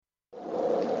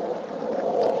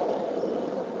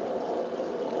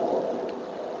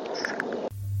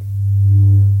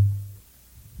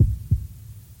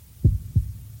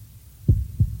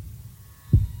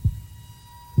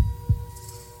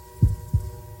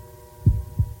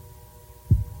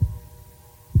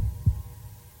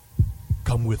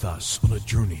Come with us on a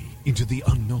journey into the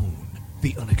unknown,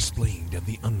 the unexplained, and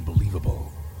the unbelievable.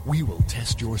 We will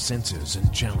test your senses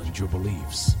and challenge your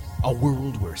beliefs. A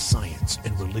world where science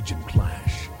and religion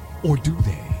clash. Or do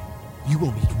they? You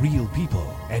will meet real people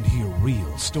and hear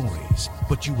real stories,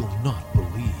 but you will not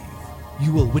believe.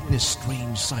 You will witness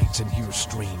strange sights and hear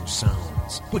strange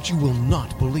sounds, but you will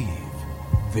not believe.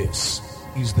 This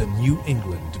is the New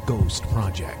England Ghost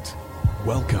Project.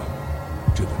 Welcome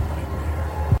to the nightmare.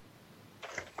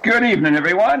 Good evening,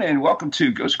 everyone, and welcome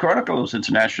to Ghost Chronicles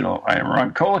International. I am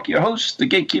Ron Kolek, your host, the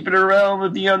gatekeeper of the realm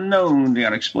of the unknown, the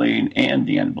unexplained, and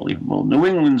the unbelievable. New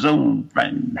England's own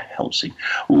Van Helsing.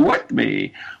 With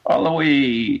me, all the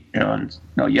way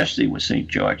yesterday was St.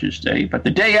 George's Day, but the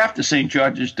day after St.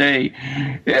 George's Day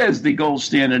is the gold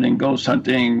standard in ghost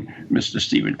hunting, Mr.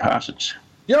 Stephen Parsons.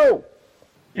 Yo!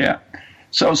 Yeah.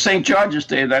 So St. George's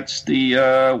Day, that's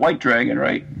the white dragon,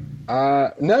 right?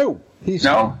 No.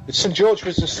 No? St. George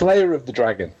was the slayer of the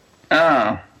dragon.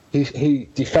 Oh. He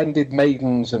defended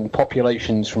maidens and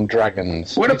populations from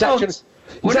dragons. What Go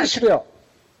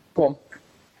on.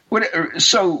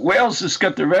 So Wales has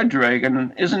got the red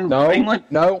dragon, isn't England?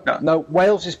 No.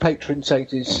 Wales' patron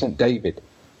saint is St. David.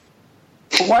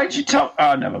 Why did you tell...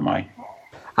 Oh, never mind.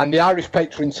 And the Irish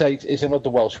patron saint is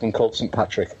another Welshman called St.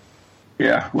 Patrick.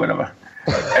 Yeah, whatever.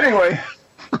 Anyway.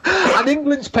 And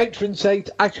England's patron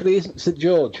saint actually isn't St.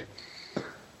 George.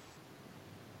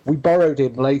 We borrowed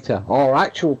him later. Our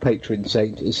actual patron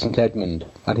saint is St. Edmund,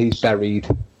 and he's buried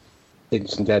in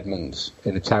St. Edmunds,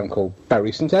 in a town called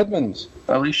Bury St. Edmunds.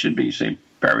 Well, he should be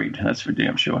buried, that's for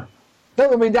damn sure.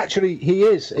 No, I mean, actually, he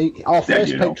is. Our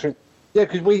first patron... Yeah,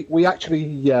 because we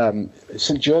actually...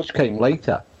 St. George came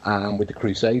later with the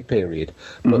Crusade period,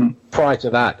 but prior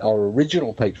to that, our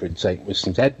original patron saint was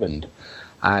St. Edmund,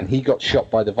 and he got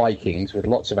shot by the Vikings with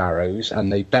lots of arrows,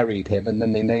 and they buried him, and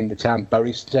then they named the town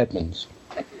Bury St. Edmunds.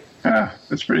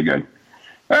 That's pretty good.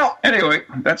 Well, anyway,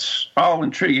 that's all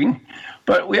intriguing.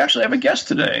 But we actually have a guest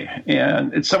today,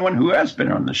 and it's someone who has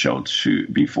been on the show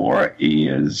before. He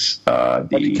is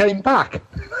he came back.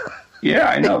 Yeah,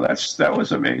 I know. That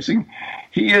was amazing.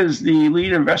 He is the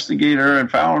lead investigator and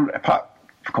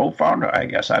co-founder, I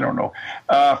guess, I don't know,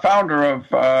 founder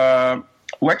of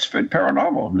Wexford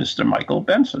Paranormal, Mr. Michael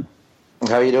Benson.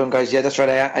 How are you doing, guys? Yeah, that's right.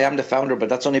 I am the founder, but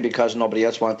that's only because nobody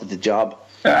else wanted the job.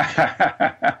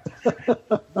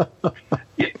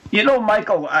 You know,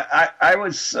 Michael,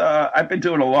 I've been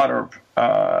doing a lot of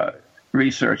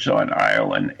research on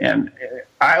Ireland, and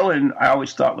Ireland I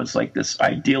always thought was like this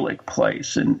idyllic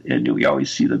place, and we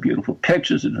always see the beautiful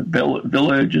pictures and the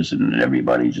villages and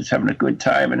everybody just having a good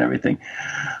time and everything.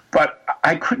 But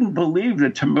I couldn't believe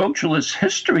the tumultuous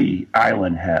history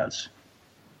Ireland has.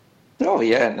 Oh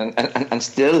yeah, and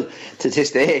still to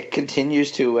this day it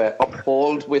continues to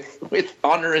uphold with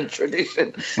honour and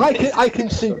tradition. I can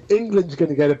see England's going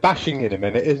to get a bashing in a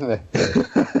minute, isn't it?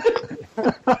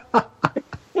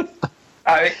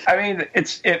 I mean,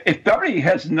 if somebody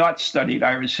has not studied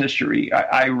Irish history,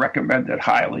 I recommend it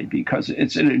highly because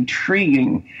it's an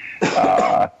intriguing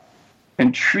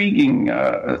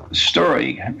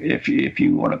story, if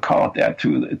you want to call it that,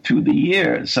 to the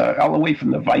years, all the way from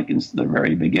the Vikings to the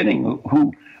very beginning,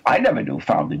 who I never knew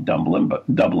founded Dublin,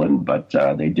 but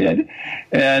they did,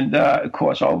 and of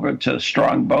course over to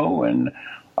Strongbow and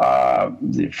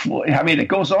it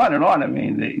goes on and on. I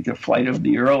mean, the flight of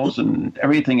the Earls and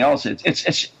everything else.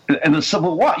 It's and the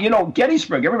Civil War. You know,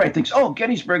 Gettysburg. Everybody thinks,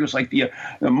 Gettysburg was like the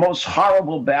most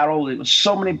horrible battle. There was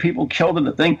so many people killed in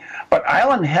the thing. But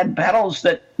Ireland had battles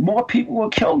that more people were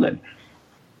killed in.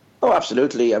 Oh,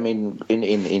 absolutely. I mean, in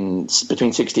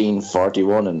between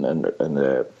 1641 and in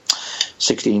the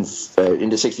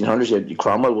 1600s,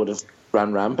 Cromwell would have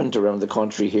ran rampant around the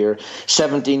country here.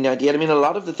 1798. I mean, a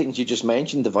lot of the things you just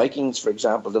mentioned, the Vikings, for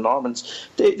example, the Normans,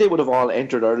 they would have all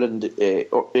entered Ireland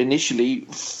initially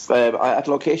at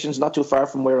locations not too far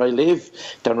from where I live,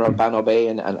 down around Bannow Bay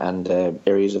and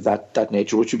areas of that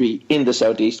nature, which would be in the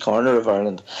southeast corner of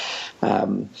Ireland.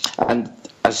 And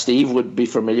as Steve would be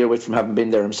familiar with from having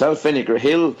been there himself, Vinegar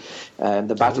Hill,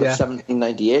 the Battle of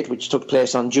 1798, which took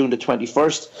place on June the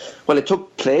 21st. Well, it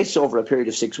took place over a period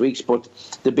of 6 weeks, but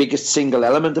the biggest single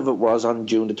element of it was on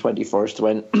June the 21st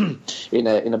when, in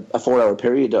a 4-hour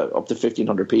period, up to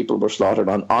 1,500 people were slaughtered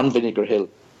on Vinegar Hill.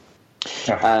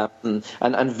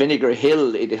 And Vinegar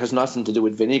Hill, it has nothing to do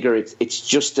with vinegar. It's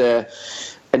just an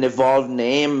evolved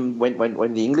name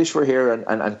when the English were here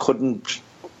and couldn't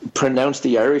pronounce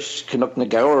the Irish Canuck na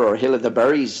Gower or Hill of the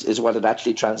Berries is what it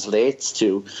actually translates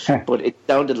to, but it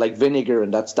sounded like vinegar,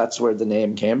 and that's where the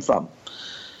name came from.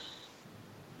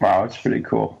 Wow, that's pretty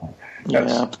cool.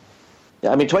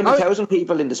 I mean, 20,000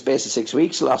 people in the space of 6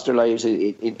 weeks lost their lives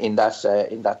in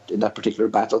that particular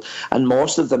battle, and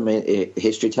most of them,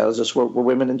 history tells us, were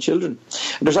women and children.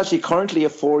 And there's actually currently a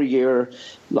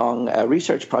 4-year-long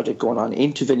research project going on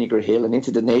into Vinegar Hill and into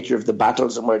the nature of the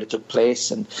battles and where they took place,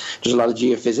 and there's a lot of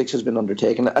geophysics has been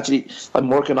undertaken. Actually, I'm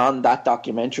working on that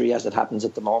documentary as it happens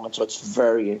at the moment, so it's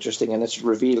very interesting, and it's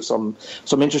revealed some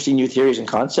interesting new theories and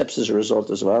concepts as a result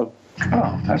as well.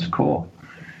 Oh, that's cool.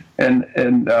 And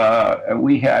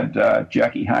we had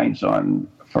Jackie Hines on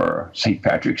for St.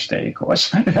 Patrick's Day, of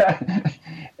course.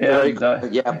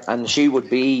 And she would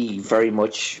be very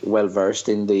much well versed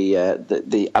in the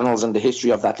annals and the history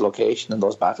of that location and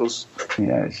those battles.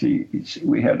 Yeah,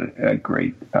 we had a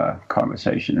great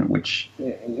conversation, which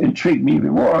intrigued me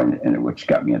even more, and which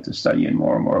got me into studying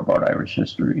more and more about Irish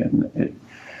history and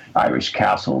Irish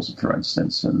castles, for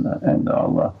instance, and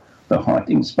all the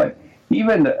hauntings, but.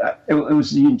 Even it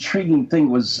was the intriguing thing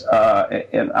was,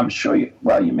 and I'm sure you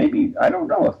maybe, I don't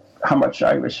know how much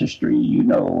Irish history you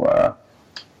know,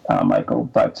 Michael,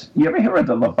 but you ever hear of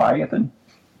the Leviathan?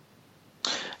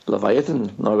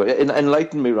 Leviathan? No,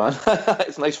 enlighten me, Ron.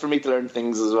 It's nice for me to learn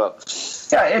things as well.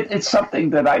 Yeah, it's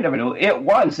something that I never knew. It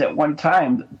was at one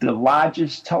time the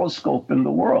largest telescope in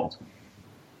the world.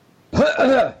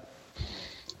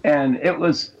 And it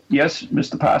was, yes,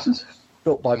 Mr. Parsons?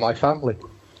 Built by my family.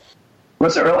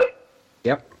 Was it really?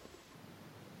 Yep.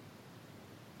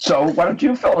 So why don't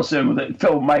you fill us in with it,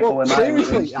 Phil, Michael, and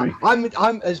seriously,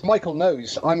 I'm as Michael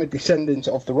knows, I'm a descendant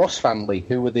of the Ross family,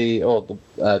 who were the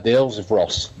Earls of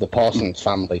Ross, the Parsons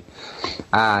family,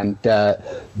 and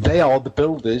they are the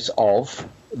builders of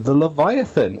the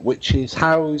Leviathan, which is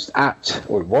housed at,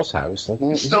 or it was housed.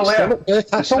 It's still there.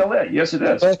 It's still there. Yes, it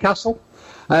is. Burr Castle,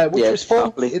 which was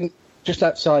formed just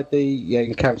outside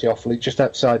in County Offaly, just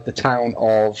outside the town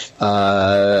of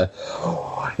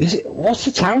what's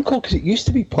the town called? Because it used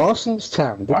to be Parsons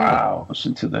Town. Wow,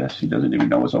 listen to this. He doesn't even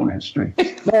know his own history.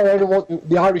 No, I don't want,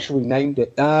 the Irish renamed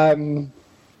it. Do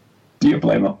you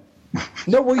blame him?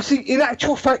 No, well, you see, in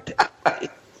actual fact,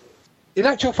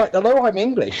 although I'm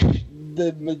English,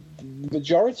 the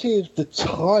majority of the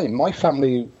time, my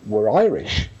family were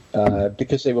Irish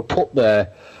because they were put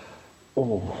there.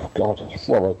 Oh God!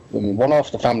 Well, I mean, one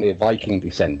half the family are Viking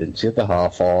descendants, the other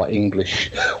half are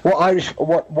English. What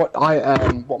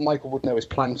Michael would know as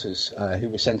planters who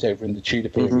were sent over in the Tudor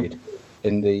period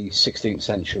in the 16th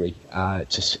century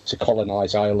to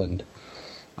colonise Ireland,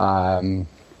 and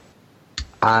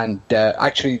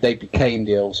actually they became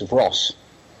the Earls of Ross,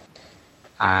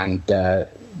 and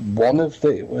one of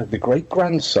the great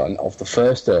grandson of the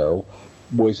first Earl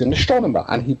was an astronomer,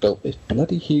 and he built this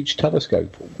bloody huge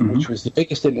telescope, which was the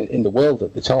biggest in the world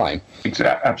at the time.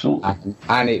 Exactly, absolutely.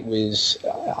 And it was.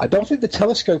 I don't think the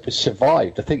telescope has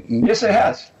survived. I think. Yes, it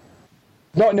has.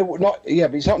 But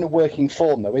it's not in a working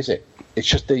form, though, is it? It's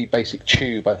just the basic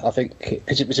tube. I think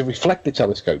because it was a reflector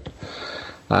telescope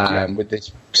with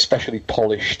this specially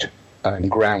polished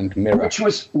and ground mirror,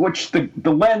 which the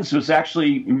lens was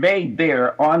actually made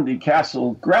there on the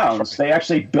castle grounds. They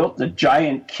actually built a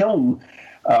giant kiln.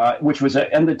 Which was an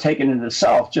undertaking in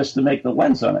itself just to make the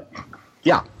lens on it.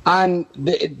 Yeah, and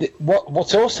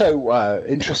what's also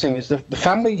interesting is the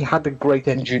family had a great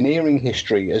engineering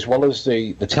history as well as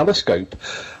the telescope.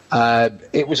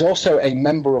 It was also a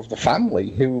member of the family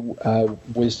who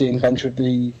was the inventor of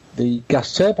the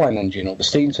gas turbine engine or the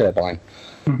steam turbine,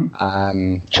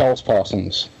 Charles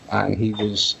Parsons, and he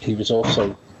was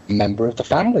also a member of the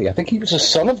family. I think he was a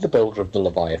son of the builder of the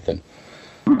Leviathan.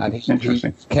 And he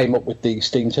came up with the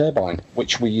steam turbine,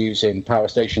 which we use in power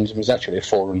stations, and was actually a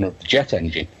forerunner of the jet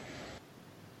engine.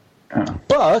 Oh.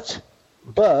 But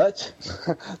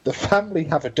the family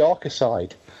have a darker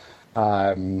side,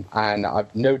 and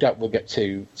I've no doubt we'll get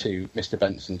to Mr.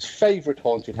 Benson's favourite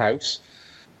haunted house,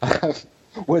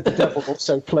 where the devil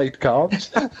also played cards,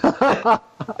 and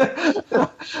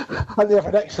they have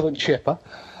an excellent chipper.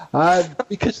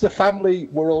 Because the family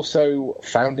were also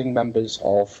founding members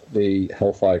of the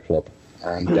Hellfire Club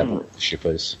and Devil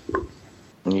Worshippers.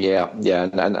 Yeah,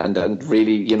 and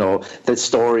really, you know, the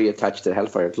story attached to the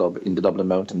Hellfire Club in the Dublin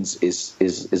Mountains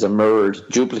is a mirrored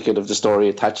duplicate of the story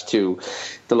attached to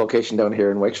the location down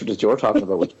here in Wexford that you're talking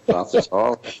about with Bathurst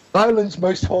Hall. Ireland's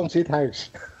most haunted house.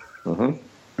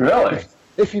 Really?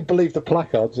 If you believe the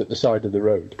placards at the side of the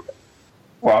road.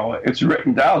 Well, it's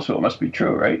written down, so it must be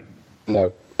true, right?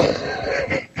 No.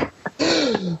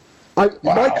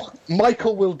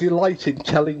 Michael will delight in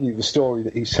telling you the story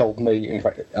that he's told me, in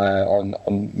fact, on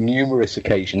numerous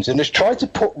occasions, and has tried to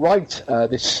put right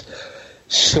this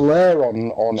slur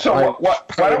on. So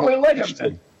why don't we let him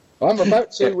then? I'm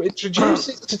about to introduce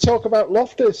it to talk about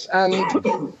Loftus, and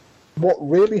what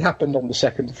really happened on the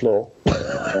second floor.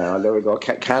 There we go.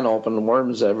 Can open,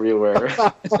 worms everywhere.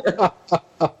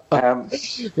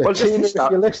 Well, Tina, if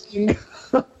you're listening.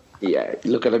 Yeah,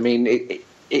 look at. I mean,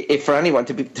 if for anyone,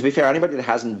 to be fair, anybody that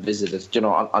hasn't visited,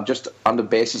 on the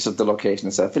basis of the location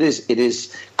itself, it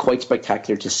is quite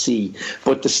spectacular to see.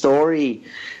 But the story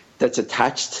that's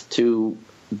attached to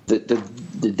the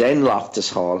then Loftus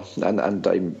Hall, and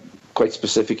I'm quite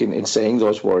specific in saying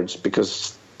those words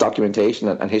because documentation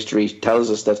and history tells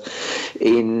us that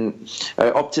in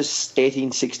up to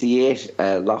 1868,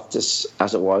 Loftus,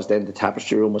 as it was then, the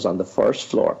tapestry room was on the first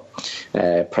floor.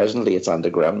 Presently, it's on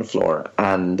the ground floor,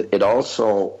 and it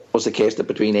also was the case that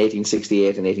between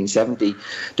 1868 and 1870,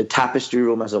 the tapestry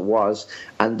room, as it was,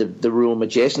 and the room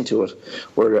adjacent to it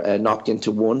were knocked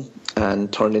into one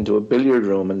and turned into a billiard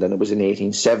room. And then it was in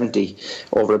 1870,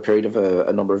 over a period of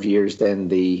a number of years, then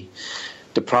the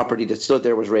property that stood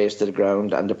there was raised to the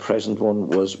ground, and the present one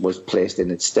was placed in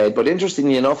its stead. But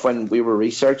interestingly enough, when we were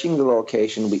researching the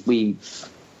location, we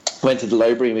went to the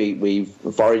library. We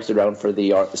foraged around for the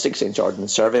 6-inch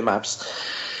ordnance survey maps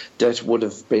that would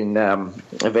have been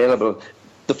available.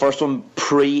 The first one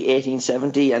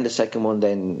pre-1870 and the second one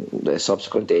then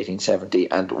subsequent to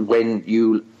 1870. And when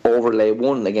you overlay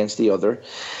one against the other,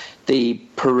 the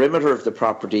perimeter of the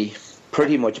property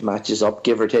pretty much matches up,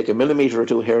 give or take a millimetre or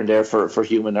two here and there for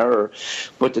human error.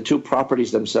 But the two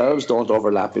properties themselves don't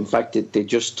overlap. In fact, they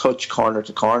just touch corner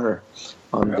to corner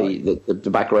on the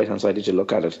back right-hand side as you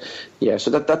look at it. Yeah,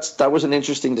 so that was an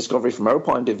interesting discovery from our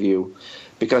point of view,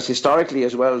 because historically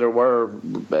as well there were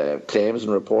claims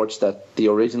and reports that the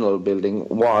original building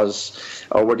was,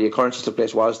 or where the occurrences took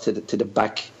place, was to the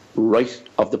back right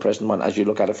of the present one as you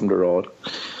look at it from the road.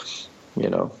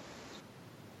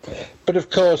 But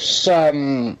of course,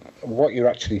 what you're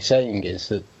actually saying is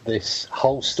that this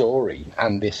whole story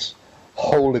and this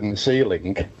hole in the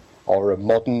ceiling are a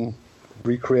modern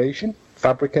recreation,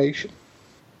 fabrication.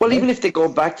 Well, even if they go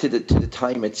back to the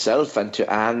time itself and to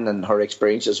Anne and her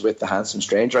experiences with the handsome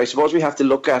stranger, I suppose we have to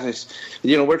look at it.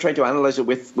 We're trying to analyse it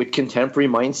with contemporary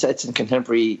mindsets and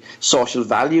contemporary social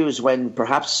values. When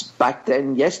perhaps back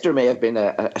then, yes, there may have been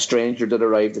a stranger that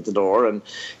arrived at the door, and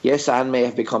yes, Anne may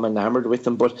have become enamoured with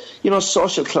them. But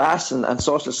social class and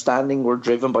social standing were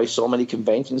driven by so many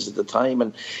conventions at the time.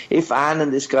 And if Anne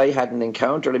and this guy had an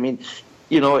encounter, I mean,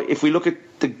 if we look at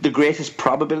the greatest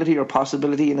probability or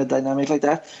possibility in a dynamic like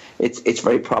that, it's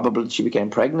very probable that she became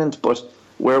pregnant. But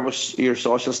where was your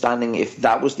social standing if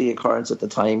that was the occurrence at the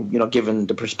time, given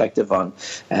the perspective on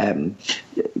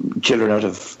children out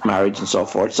of marriage and so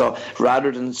forth? So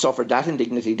rather than suffer that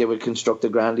indignity, they would construct a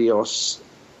grandiose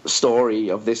story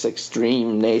of this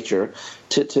extreme nature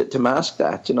to mask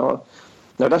that, Now,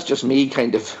 that's just me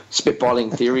kind of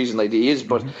spitballing theories and ideas,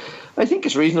 but I think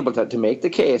it's reasonable to make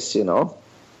the case,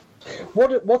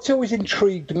 What's always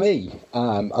intrigued me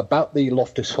about the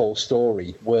Loftus Hall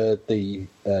story, where the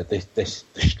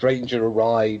stranger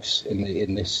arrives in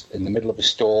the middle of a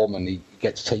storm, and he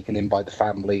gets taken in by the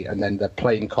family, and then they're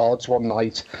playing cards one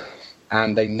night,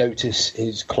 and they notice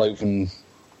his cloven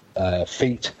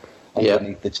feet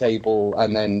underneath the table,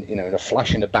 and then in a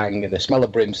flash and a bang and a smell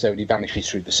of brimstone, he vanishes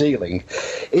through the ceiling.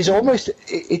 It's almost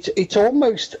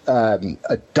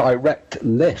a direct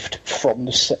lift from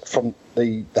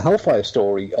the Hellfire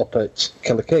story up at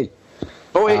Killikee.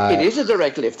 Oh, it is a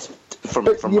direct lift from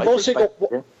you've my also got.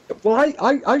 perspective. Well,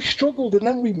 I struggled and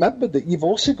then remembered that you've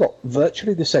also got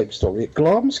virtually the same story at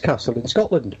Glamis Castle in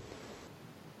Scotland.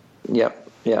 Yep.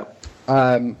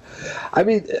 I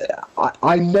mean,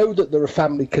 I know that there are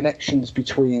family connections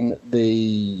between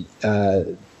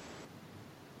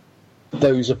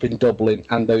those up in Dublin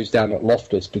and those down at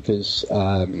Loftus, because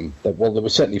there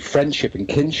was certainly friendship and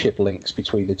kinship links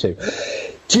between the two.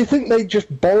 Do you think they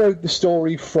just borrowed the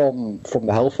story from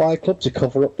the Hellfire Club to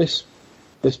cover up this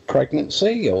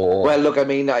pregnancy? Or well, look, I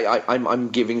mean, I'm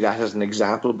giving that as an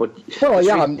example, but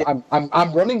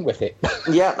I'm running with it.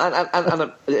 Yeah,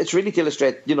 and it's really to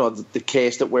illustrate, the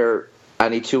case that where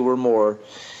any two or more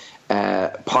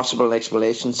possible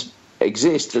explanations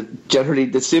exist. Generally,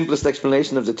 the simplest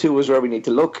explanation of the two is where we need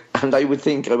to look. And I would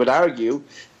argue,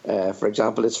 for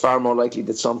example, it's far more likely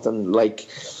that something like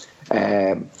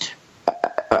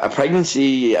a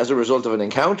pregnancy as a result of an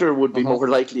encounter would be more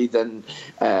likely than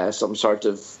some sort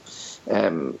of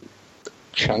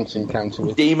chance encounter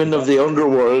with demon of the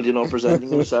underworld, presenting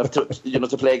himself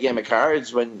to play a game of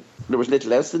cards when there was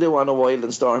little else to do on a wild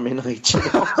and stormy night.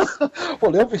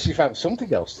 Well, they obviously found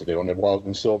something else to do on a wild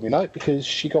and stormy night, because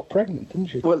she got pregnant, didn't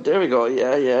she? Well, there we go.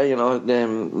 Yeah.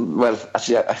 Well,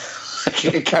 actually, I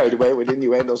get carried away with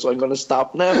innuendo, so I'm going to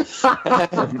stop now.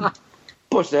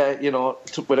 But,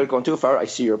 without going too far, I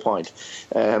see your point.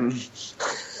 But,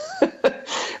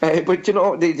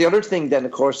 the other thing then,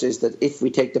 of course, is that if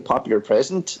we take the popular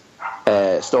present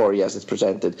story as it's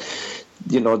presented,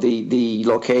 the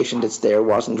location that's there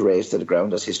wasn't razed to the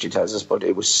ground, as history tells us, but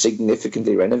it was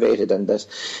significantly renovated, and that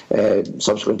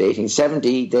subsequent to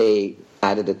 1870, they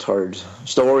added a third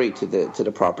story to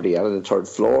the property, added a third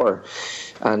floor,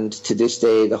 and to this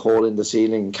day, the hole in the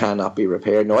ceiling cannot be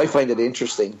repaired. Now, I find it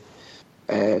interesting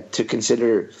to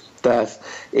consider that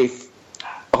if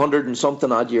 100 and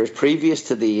something odd years previous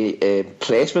to the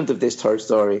placement of this third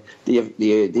story, the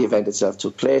event itself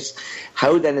took place,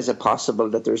 how then is it possible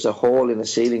that there's a hole in a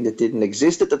ceiling that didn't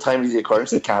exist at the time of the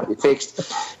occurrence that can't be fixed?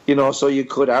 So you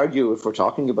could argue, if we're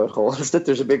talking about holes, that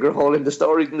there's a bigger hole in the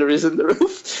story than there is in the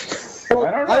roof. Well,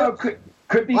 I don't know.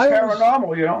 Could be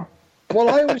paranormal, Well,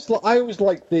 I always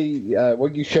like the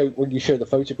when you show the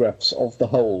photographs of the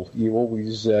hole, you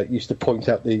always used to point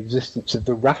out the existence of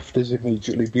the rafters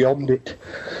immediately beyond it.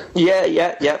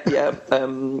 Yeah.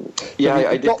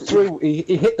 I got through. He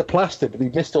hit the plaster, but he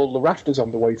missed all the rafters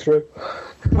on the way through.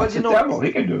 Well, the devil,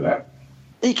 he can do that.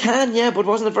 He can, yeah, but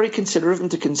wasn't it very considerate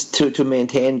of him to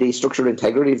maintain the structural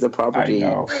integrity of the property? I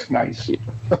know, nice.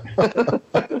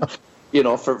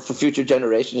 For future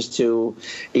generations to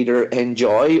either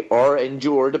enjoy or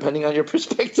endure, depending on your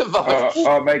perspective of it.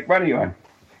 Or make money on.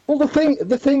 Well, the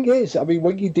thing is, I mean,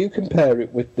 when you do compare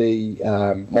it with the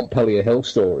Montpelier Hill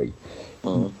story,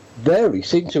 there he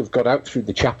seemed to have got out through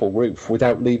the chapel roof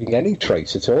without leaving any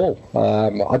trace at all.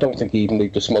 I don't think he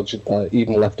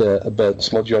even left a burnt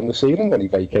smudge on the ceiling when he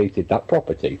vacated that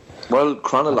property. Well,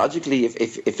 chronologically,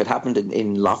 if it happened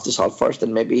in Loftus Hall first,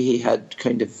 then maybe he had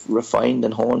kind of refined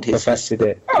and honed his... Perfected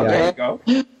it. Oh, there you go.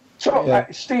 So,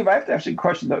 Steve, I have to ask you a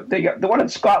question. The one in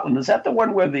Scotland, is that the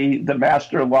one where the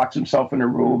master locks himself in a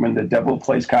room and the devil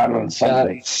plays cards on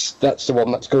Sunday? That's the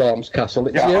one. That's Glamis Castle.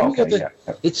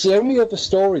 It's the only other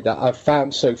story that I've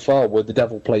found so far where the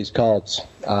devil plays cards.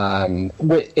 In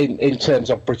terms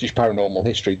of British paranormal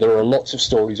history, there are lots of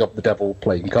stories of the devil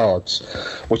playing cards,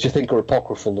 which I think are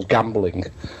apocryphal of gambling.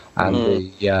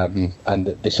 And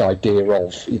this idea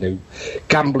of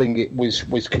gambling, it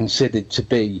was considered to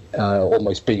be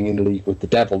almost being in league with the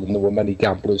devil, and there were many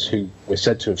gamblers who were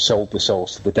said to have sold their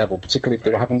souls to the devil, particularly if they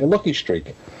were having a lucky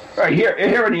streak. Right here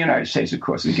in the United States, of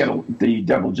course, the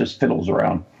devil just fiddles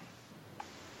around.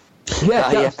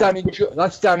 That's down in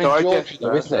Georgia,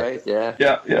 though, isn't it? Right,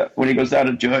 yeah. Yeah. When he goes down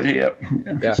to Georgia,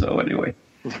 yeah. So anyway.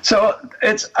 So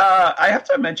it's. I have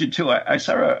to mention too. I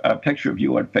saw a picture of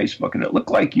you on Facebook, and it looked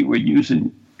like you were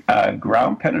using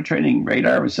ground penetrating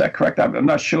radar. Is that correct? I'm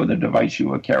not sure the device you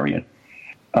were carrying.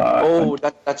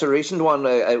 That's a recent one.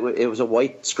 It was a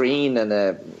white screen and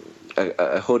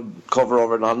a hood cover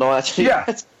over it. No, actually,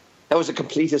 that was a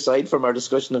complete aside from our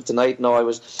discussion of tonight. No, I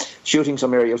was shooting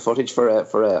some aerial footage for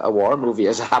a war movie.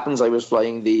 As it happens, I was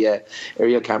flying the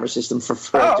aerial camera system for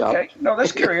a job. Okay. No,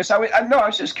 that's curious. I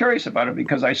was just curious about it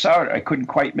because I saw it. I couldn't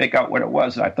quite make out what it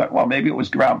was. And I thought, well, maybe it was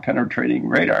ground penetrating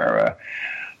radar.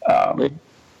 No,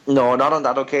 not on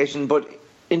that occasion. But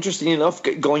interestingly enough,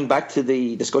 going back to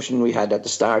the discussion we had at the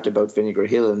start about Vinegar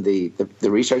Hill and the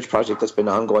research project that's been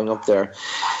ongoing up there,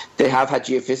 they have had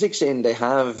geophysics in. They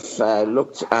have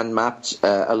looked and mapped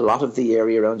a lot of the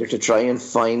area around there to try and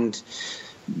find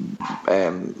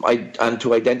and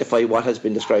to identify what has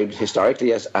been described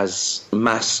historically as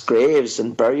mass graves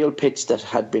and burial pits that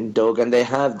had been dug, and they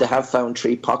have found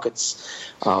 3 pockets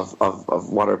of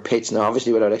what are pits. Now,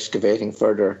 obviously, without excavating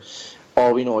further,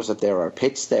 all we know is that there are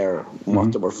pits there.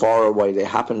 What they were for or why they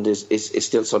happened is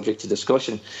still subject to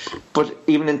discussion. But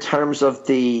even in terms of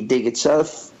the dig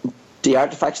itself, the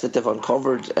artefacts that they've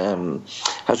uncovered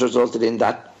has resulted in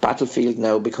that battlefield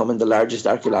now becoming the largest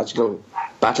archaeological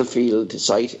battlefield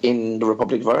site in the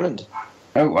Republic of Ireland.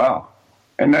 Oh, wow.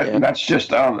 And that's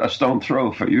just a stone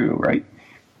throw for you, right?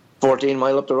 14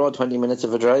 mile up the road, 20 minutes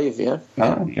of a drive, yeah.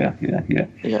 Oh,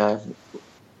 yeah.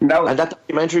 Now, and that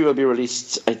documentary will be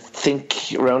released, I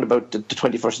think, around about the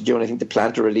 21st of June. I think they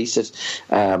plan to release it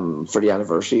for the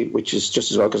anniversary, which is just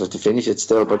as well because I have to finish it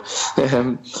still. But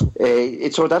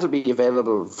so that'll be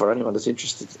available for anyone that's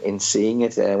interested in seeing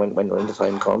it when the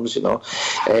time comes.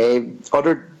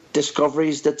 Other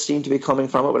discoveries that seem to be coming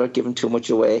from it, without giving too much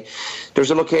away.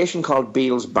 There's a location called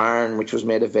Beale's Barn, which was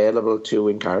made available to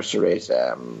incarcerate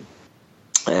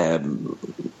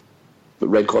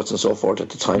redcoats and so forth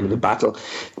at the time of the battle,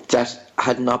 that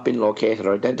had not been located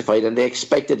or identified, and they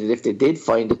expected that if they did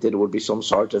find it, that it would be some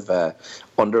sort of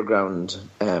underground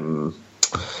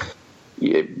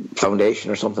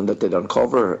foundation or something that they'd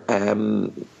uncover.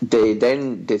 They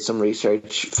then did some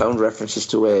research, found references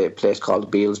to a place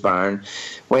called Beale's Barn,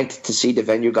 went to see the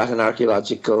venue, got an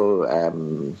archaeological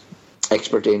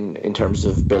expert in terms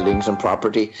of buildings and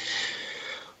property,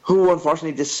 who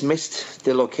unfortunately dismissed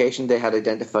the location they had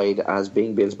identified as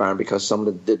being Beale's Barn because some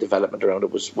of the development around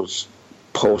it was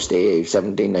post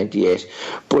 1798.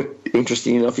 But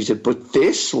interesting enough, he said, but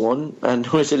this one, and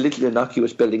there was a little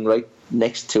innocuous building right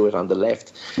next to it on the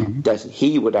left, that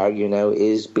he would argue now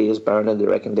is Beale's Barn, and they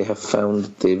reckon they have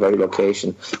found the very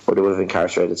location where they would have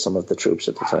incarcerated some of the troops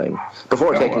at the time,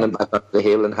 before taking them back up the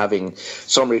hill and having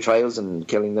summary trials and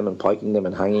killing them and piking them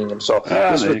and hanging them. So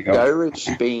this was the Irish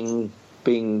being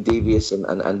devious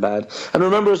and bad. And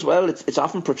remember as well, it's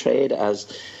often portrayed as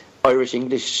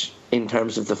Irish-English in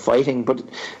terms of the fighting, but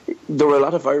there were a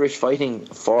lot of Irish fighting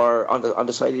on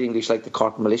the side of the English, like the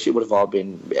Cork militia would have all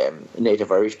been native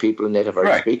Irish people and native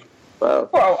Irish people.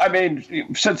 Well, I mean,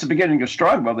 since the beginning of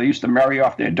Strongbow, they used to marry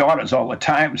off their daughters all the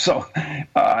time. So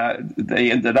they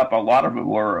ended up, a lot of them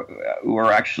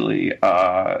were actually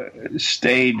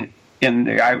stayed in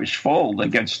the Irish fold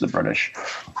against the British.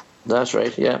 That's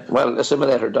right, yeah. Well,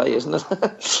 assimilate or die, isn't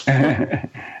it?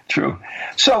 True.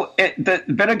 So the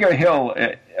Vinegar Hill,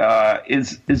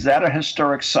 is that a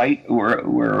historic site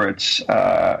where it's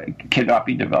cannot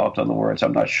be developed? In other words,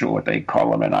 I'm not sure what they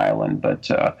call them in Ireland, but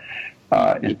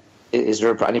is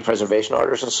there any preservation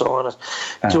orders and so on?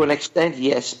 To an extent,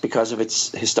 yes, because of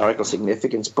its historical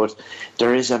significance, but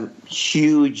there is a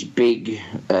huge, big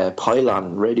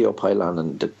radio pylon,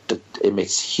 and that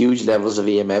emits huge levels of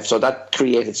EMF, so that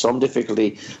created some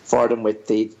difficulty for them with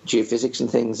the geophysics and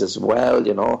things as well,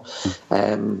 you know.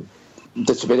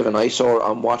 That's a bit of an eyesore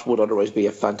on what would otherwise be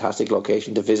a fantastic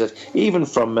location to visit, even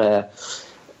from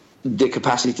the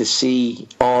capacity to see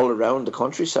all around the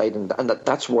countryside, and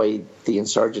that's why the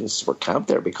insurgents were camped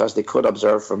there, because they could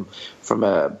observe from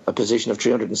a position of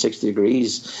 360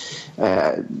 degrees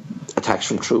attacks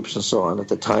from troops and so on at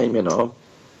the time, you know.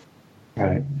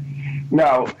 Right.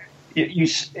 Now,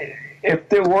 if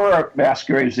there were mass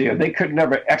graves there, they could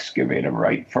never excavate them,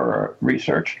 right, for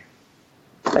research?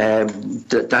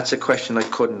 That's a question I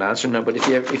couldn't answer now, but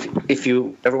if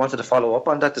you ever wanted to follow up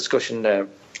on that discussion,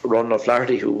 Ron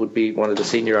O'Flaherty, who would be one of the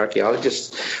senior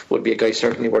archaeologists, would be a guy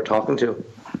certainly worth talking to.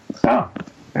 Oh,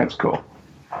 that's cool.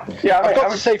 Yeah, I've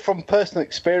got to say, from personal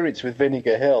experience with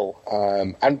Vinegar Hill,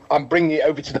 and I'm bringing it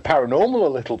over to the paranormal a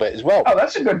little bit as well. Oh,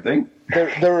 that's a good thing.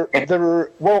 There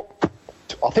are well,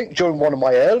 I think during one of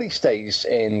my early stays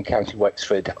in County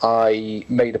Wexford, I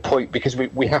made a point, because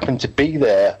we happened to be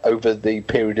there over the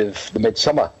period of the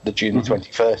midsummer, the June the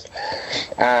 21st,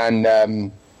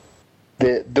 and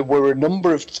there were a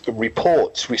number of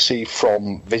reports received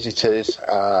from visitors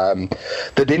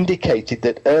that indicated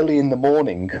that early in the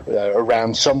morning,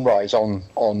 around sunrise on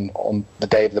the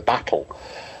day of the battle,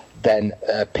 then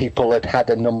people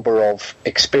had a number of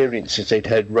experiences. They'd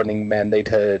heard running men, they'd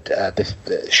heard this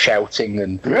shouting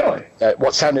and really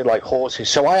what sounded like horses.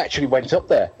 So I actually went up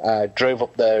there, drove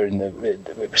up there,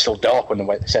 it was still dark when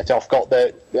the set off, got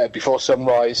there before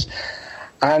sunrise,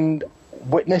 and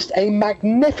witnessed a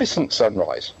magnificent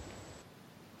sunrise.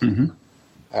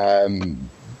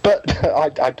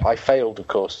 But I failed, of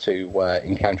course, to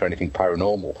encounter anything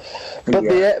paranormal.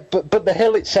 But the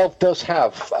hill itself does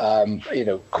have,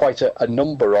 quite a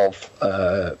number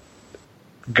of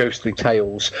ghostly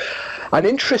tales, and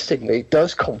interestingly, it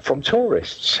does come from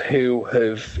tourists who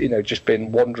have, just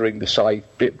been wandering the site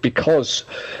because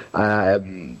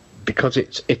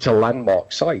it's a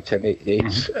landmark site, and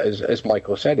it's as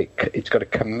Michael said, it's got a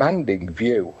commanding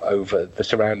view over the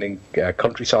surrounding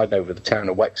countryside and over the town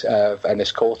of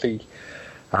Enniscorthy.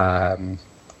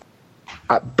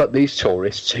 But these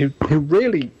tourists who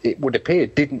really, it would appear,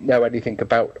 didn't know anything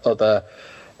about other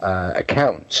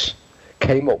accounts,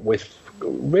 came up with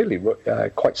really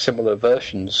quite similar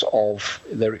versions of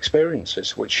their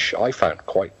experiences, which I found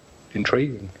quite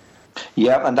intriguing.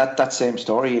 Yeah, and that same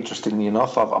story, interestingly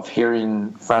enough, of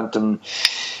hearing phantom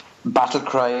battle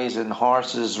cries and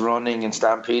horses running and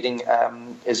stampeding,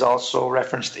 is also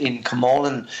referenced in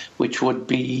Camolan, which would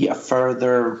be a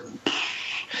further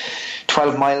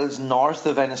 12 miles north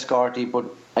of Enniscorthy, but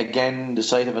again, the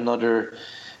site of another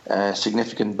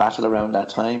significant battle around that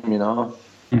time,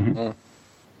 And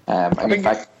in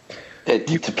fact,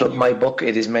 to plug my book,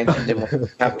 it is mentioned in one of the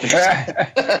chapters.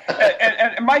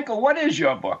 and Michael, what is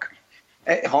your book?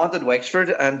 Haunted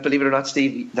Wexford, and believe it or not,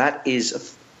 Steve, that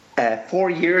is 4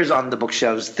 years on the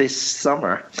bookshelves this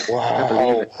summer. Wow. I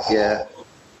believe it. Yeah.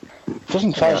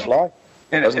 Doesn't time fly?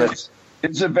 Doesn't it?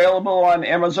 It's available on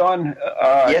Amazon.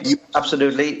 Yes,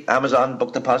 absolutely. Amazon,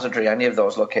 Book Depository, any of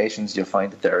those locations, you'll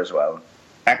find it there as well.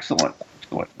 Excellent.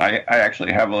 I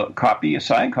actually have a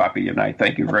signed copy, and I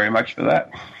thank you very much for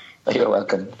that. You're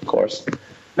welcome, of course.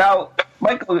 Now,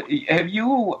 Michael, have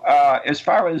you, as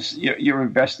far as you're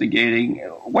investigating,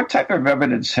 what type of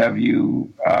evidence have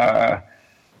you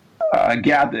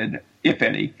gathered, if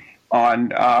any, on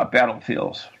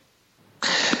battlefields?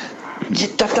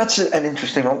 That's an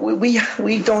interesting one.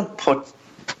 We don't put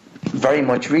very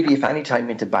much, really, if any time,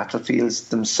 into battlefields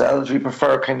themselves. We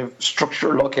prefer kind of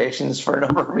structural locations for a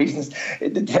number of reasons. They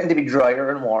tend to be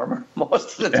drier and warmer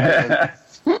most of the time.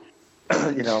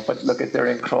 But look, they're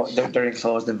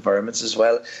enclosed environments as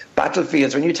well.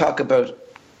 Battlefields, when you talk about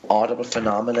audible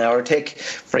phenomena, or take,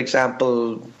 for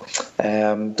example,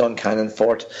 Duncannon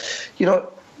Fort,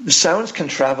 the sounds can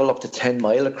travel up to 10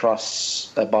 miles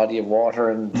across a body of water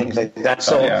and things like that.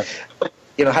 So,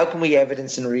 how can we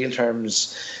evidence in real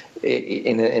terms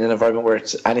in an environment where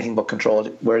it's anything but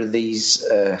controlled, where these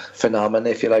phenomena,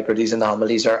 if you like, or these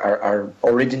anomalies are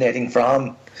originating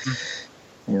from?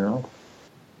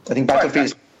 I think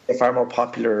battlefields are a far more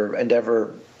popular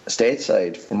endeavour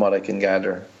stateside, from what I can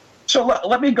gather. So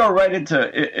let me go right into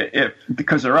it,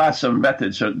 because there are some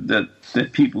methods that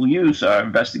people use,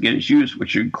 investigators use,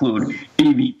 which include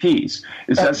EVPs.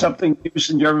 Is that something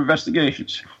used in your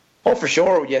investigations? Oh, for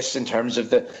sure, yes, in terms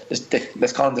of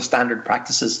let's call them the standard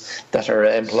practices that are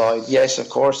employed. Yes, of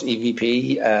course,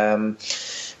 EVP.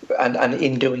 And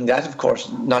in doing that, of course,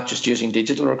 not just using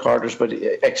digital recorders, but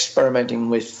experimenting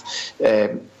with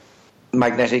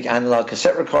magnetic analog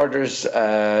cassette recorders,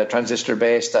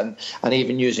 transistor-based, and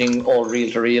even using all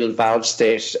reel-to-reel valve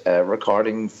state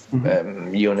recording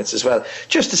units as well,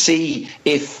 just to see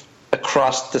if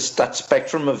across that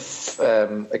spectrum of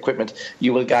equipment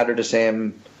you will gather the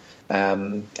same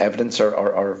evidence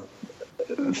or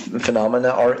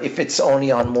phenomena, or if it's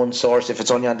only on one source, if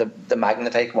it's only on the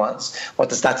magnetite ones, what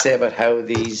does that say about how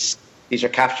these are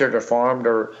captured or formed,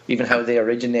 or even how they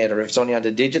originate, or if it's only on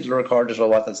the digital recorders, well,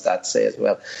 what does that say as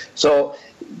well? So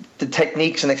the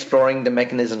techniques and exploring the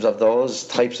mechanisms of those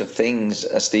types of things,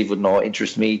 as Steve would know,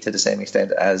 interest me to the same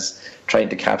extent as trying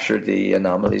to capture the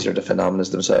anomalies or the phenomena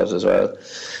themselves as well.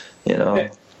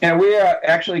 And we are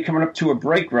actually coming up to a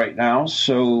break right now,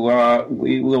 so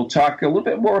we will talk a little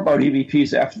bit more about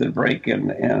EVPs after the break.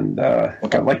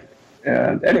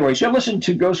 Anyways, you're listening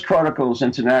to Ghost Chronicles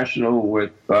International with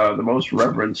the most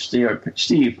Reverend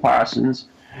Steve Parsons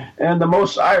and the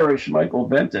most Irish Michael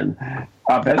Benson.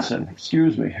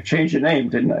 Excuse me, I changed the name,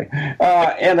 didn't I?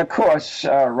 And of course,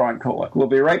 Ron Kolek. We'll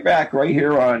be right back right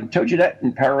here on TogiNet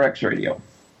and PowerX Radio.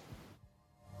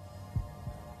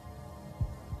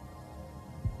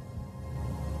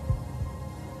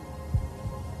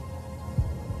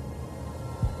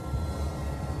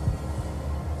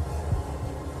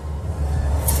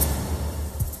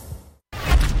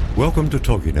 Welcome to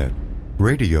TogiNet,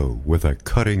 radio with a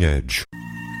cutting edge.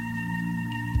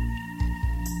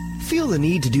 Feel the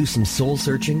need to do some soul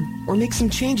searching or make some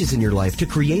changes in your life to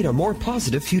create a more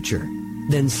positive future?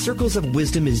 Then Circles of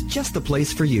Wisdom is just the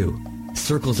place for you.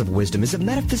 Circles of Wisdom is a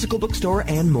metaphysical bookstore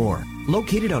and more,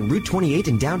 located on Route 28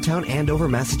 in downtown Andover,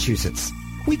 Massachusetts.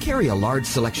 We carry a large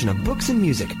selection of books and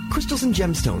music, crystals and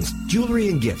gemstones, jewelry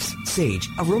and gifts, sage,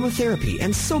 aromatherapy,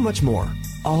 and so much more,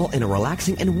 all in a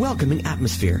relaxing and welcoming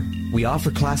atmosphere. We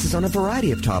offer classes on a variety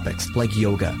of topics like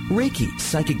yoga, Reiki,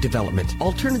 psychic development,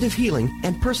 alternative healing,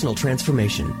 and personal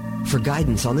transformation. For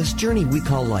guidance on this journey we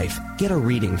call life, get a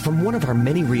reading from one of our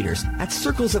many readers at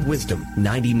Circles of Wisdom,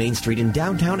 90 Main Street in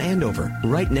downtown Andover,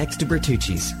 right next to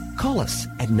Bertucci's. Call us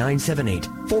at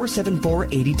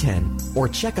 978-474-8010 or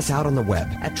check us out on the web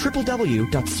at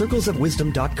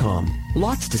www.circlesofwisdom.com.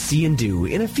 Lots to see and do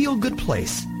in a feel-good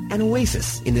place, an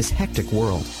oasis in this hectic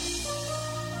world.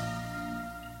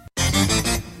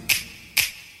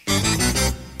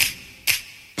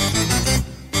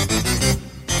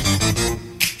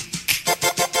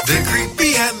 They're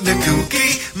creepy and they're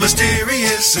kooky,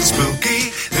 mysterious and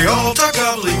spooky. They all talk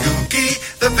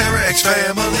gobbledygooky, the PowerX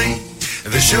family.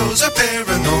 The shows are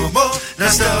paranormal, not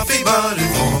stuffy but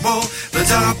informal. The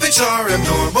topics are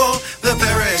abnormal, the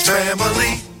PowerX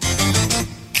family.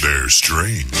 They're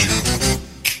strange,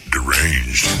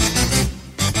 deranged,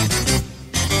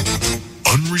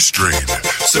 unrestrained.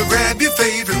 So grab your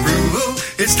favorite brew,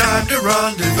 it's time to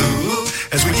rendezvous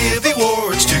as we give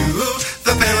awards to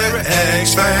the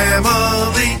PowerX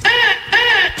family.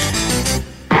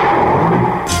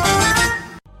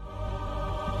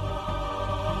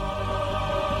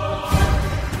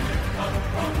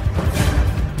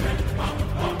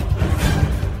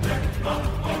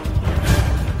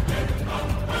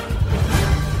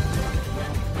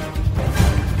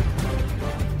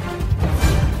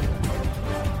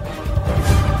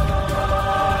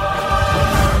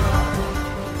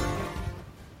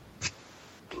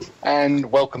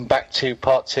 and welcome back to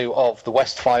part 2 of the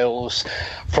West Files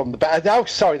from the... Oh,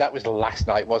 sorry, that was last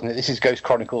night, wasn't it? This is Ghost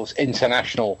Chronicles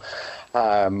International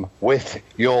with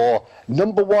your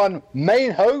number one main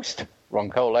host,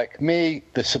 Ron Kolek, me,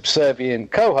 the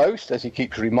subservient co-host, as he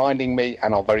keeps reminding me,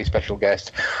 and our very special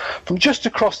guest from just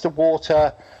across the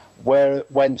water,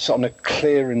 whence on a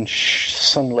clear and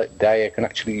sunlit day I can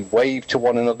actually wave to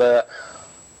one another,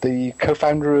 the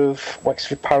co-founder of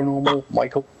Wexford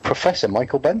Paranormal, Professor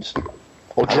Michael Benson,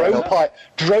 or drone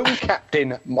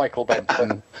captain Michael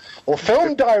Benson, or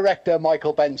film director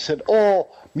Michael Benson, or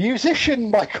musician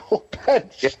Michael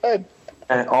Benson.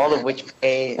 All of which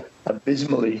pay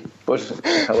abysmally, but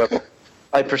however,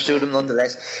 I pursued them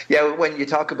nonetheless. Yeah, when you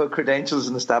talk about credentials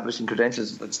and establishing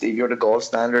credentials, Steve, you're the gold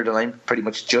standard, and I'm pretty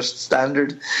much just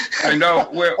standard. I know.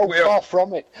 We're far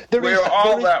from it. We're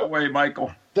all that way,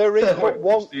 Michael. There is but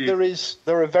one.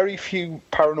 There are very few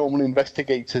paranormal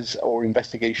investigators or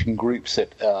investigation groups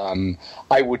that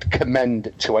I would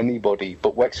commend to anybody.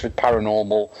 But Wexford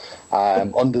Paranormal,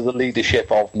 under the leadership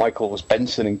of Michaels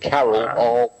Benson and Carol,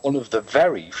 are one of the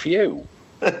very few.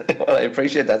 Well, I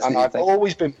appreciate that, Steve. And I've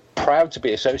always been proud to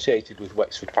be associated with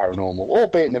Wexford Paranormal,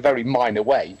 albeit in a very minor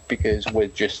way, because we're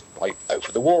just like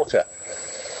over the water.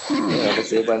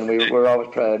 When we're always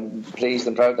pleased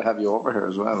and proud to have you over here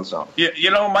as well. So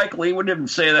Michael, he wouldn't even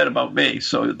say that about me.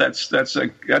 So that's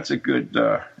a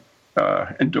good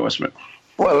endorsement.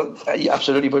 Well, yeah,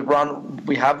 absolutely. But Ron,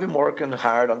 we have been working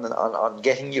hard on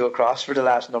getting you across for the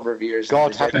last number of years.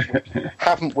 God,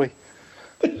 haven't we?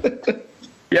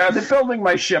 Yeah, they're building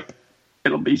my ship.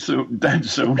 It'll be dead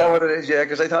soon. Oh, what it is, yeah,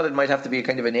 because I thought it might have to be a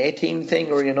kind of an A-team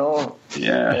thing, or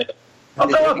Yeah.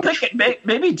 Although I'm thinking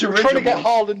maybe dirigible. We're trying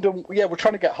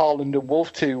to get Harland and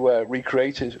Wolf to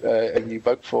recreate a new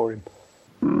boat for him.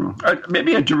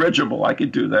 Maybe a dirigible. I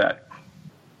could do that.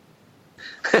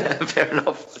 Fair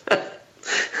enough.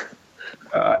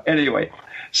 Anyway,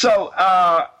 so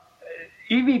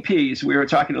EVPs. We were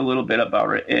talking a little bit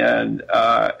about it, and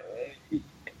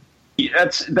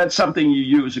that's something you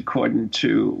use according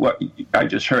to what I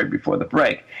just heard before the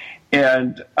break.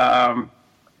 And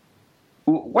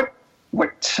what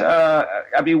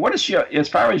is your, as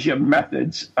far as your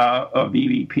methods of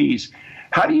EVPs,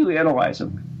 how do you analyze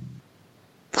them?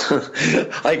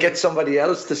 I get somebody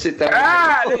else to sit there.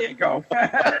 There you go.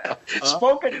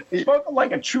 Spoken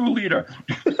like a true leader.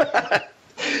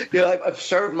 I've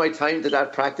served my time to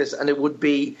that practice, and it would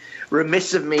be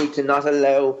remiss of me to not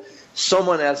allow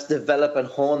someone else develop and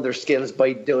hone their skills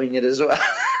by doing it as well.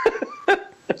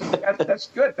 That's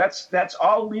good. That's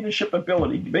all leadership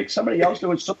ability. You make somebody else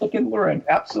do it so they can learn.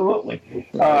 Absolutely.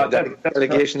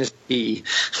 Delegation is key.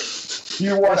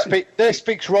 There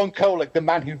speaks Ron Kolek, the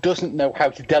man who doesn't know how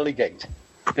to delegate.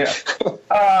 Yeah.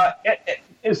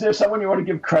 Is there someone you want to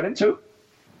give credit to?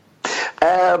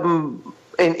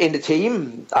 In the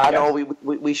team, I know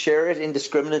we share it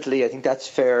indiscriminately. I think that's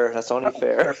fair. That's only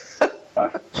fair.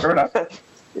 Fair enough.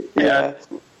 Yeah.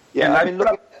 I mean,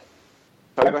 look.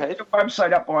 I put the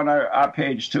website up on our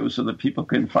page too, so that people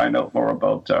can find out more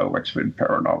about Wexford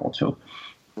Paranormal too.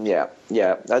 Yeah.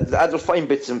 They'll find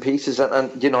bits and pieces,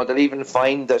 and they'll even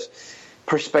find that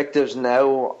perspectives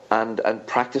now and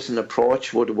practice and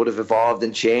approach would have evolved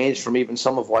and changed from even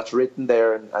some of what's written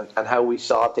there and how we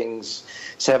saw things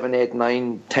 7, 8,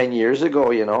 9, 10 years ago.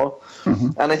 Mm-hmm.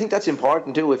 And I think that's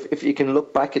important too. If you can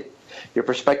look back at your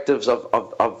perspectives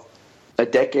of a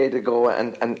decade ago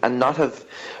and not have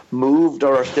moved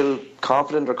or are still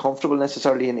confident or comfortable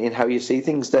necessarily in how you see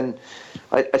things, then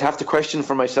I'd have to question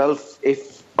for myself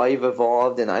if I've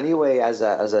evolved in any way as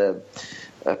a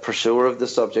pursuer of the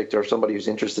subject or somebody who's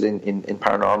interested in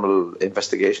paranormal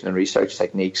investigation and research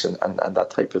techniques and that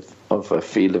type of a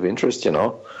field of interest,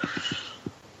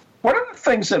 One of the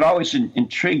things that always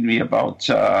intrigued me about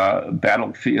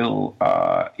battlefield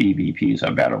EVPs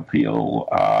or battlefield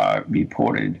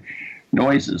reported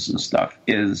noises and stuff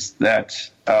is that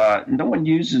no one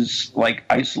uses like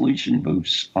isolation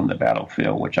booths on the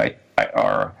battlefield, which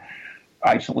are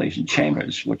isolation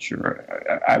chambers, which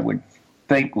are I would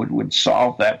think would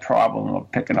solve that problem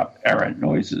of picking up errant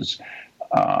noises.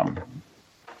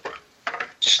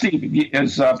 Steve,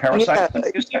 is parasite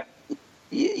used that?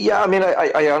 Yeah, I mean,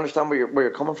 I understand where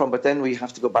you're coming from, but then we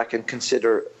have to go back and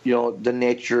consider, the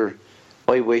nature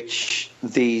by which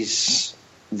these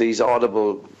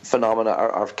audible phenomena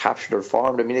are captured or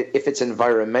formed. I mean, if it's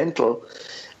environmental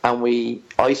and we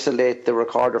isolate the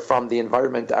recorder from the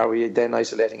environment, are we then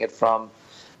isolating it from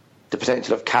the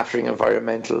potential of capturing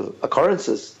environmental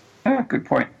occurrences? Good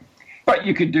point. But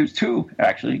you could do two,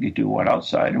 actually. You could do one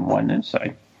outside and one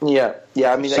inside. Yeah.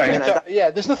 I mean,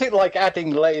 there's nothing like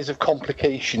adding layers of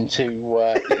complication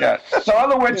to. Yeah. So, in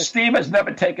other words, Steve has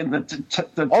never taken the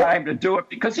time to do it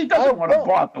because he doesn't want to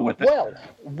bother with it.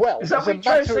 Well,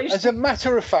 as a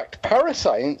matter of fact,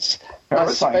 Parascience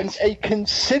has spent a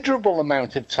considerable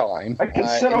amount of time.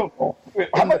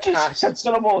 How much is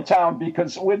considerable time?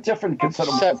 Because we're different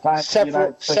considerable time.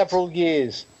 Several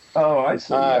years. Oh, I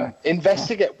see.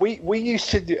 Investigate. We used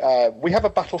to do. We have a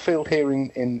battlefield here in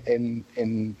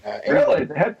England. Really,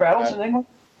 they had battles in England.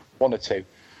 One or two.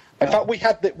 In fact, we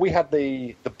had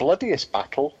the bloodiest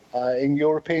battle in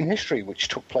European history, which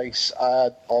took place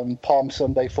on Palm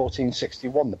Sunday,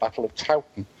 1461, the Battle of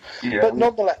Towton. Yeah, but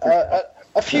nonetheless,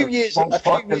 a few years.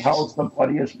 The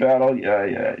bloodiest battle.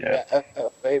 Yeah.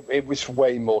 It was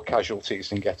way more casualties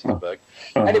than Gettysburg.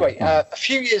 Anyway, a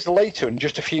few years later, and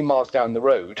just a few miles down the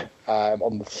road,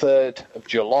 on the 3rd of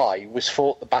July, was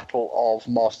fought the Battle of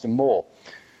Marston Moor.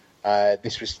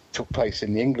 This took place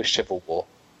in the English Civil War,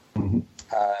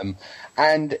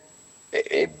 and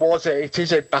it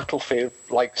is a battlefield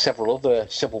like several other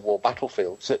Civil War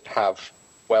battlefields that have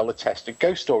well-attested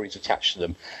ghost stories attached to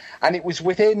them. And it was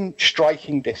within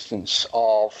striking distance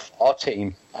of our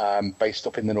team, based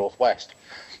up in the northwest.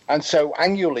 And so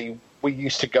annually, we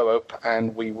used to go up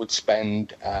and we would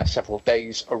spend several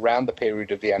days around the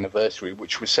period of the anniversary,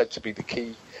 which was said to be the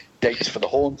key dates for the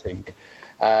haunting,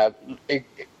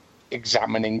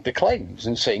 examining the claims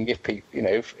and seeing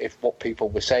if what people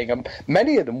were saying.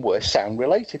 Many of them were sound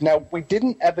related. Now, we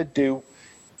didn't ever do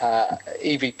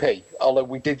EVP, although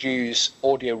we did use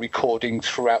audio recording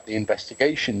throughout the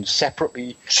investigation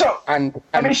separately. So,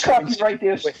 let me stop you right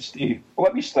there, Steve.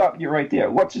 Let me stop you right there.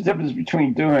 What's the difference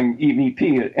between doing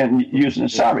EVP and using a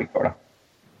sound recorder?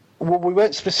 Well, we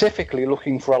weren't specifically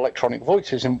looking for electronic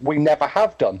voices, and we never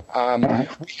have done.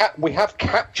 We have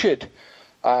captured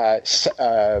classic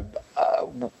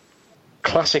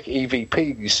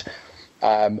EVPs.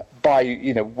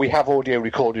 We have audio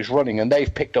recorders running, and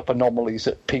they've picked up anomalies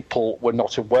that people were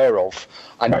not aware of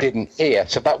and didn't hear.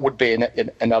 So that would be an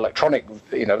electronic,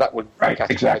 that would be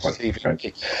categorized as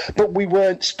EVP. But we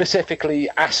weren't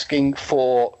specifically asking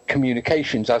for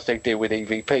communications as they do with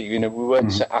EVP. We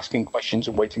weren't asking questions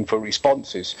and waiting for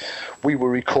responses. We were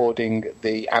recording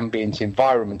the ambient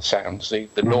environment sounds, the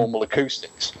normal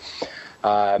acoustics.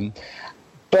 At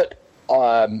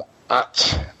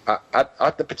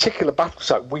the particular battle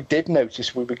site, we did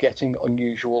notice we were getting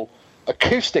unusual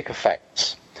acoustic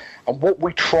effects. And what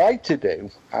we tried to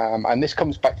do, and this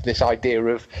comes back to this idea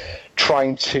of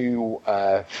trying to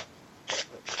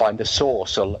find a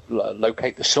source or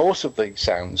locate the source of these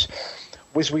sounds,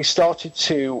 was we started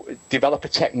to develop a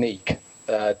technique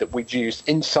that we'd used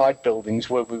inside buildings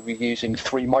where we were using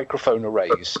 3 microphone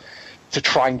arrays to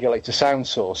triangulate a sound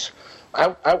source.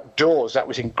 Outdoors, that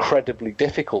was incredibly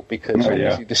difficult because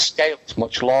obviously the scale is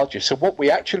much larger. So what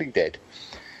we actually did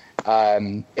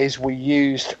is we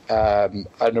used an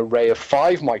array of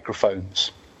 5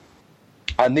 microphones,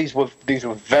 and these were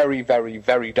very, very,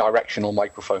 very directional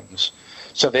microphones.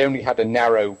 So they only had a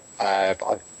narrow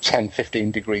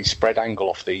 10-15 degree spread angle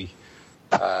off the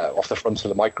front of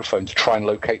the microphone to try and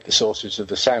locate the sources of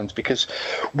the sounds, because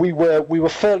we were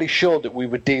fairly sure that we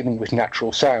were dealing with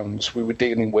natural sounds. We were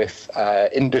dealing with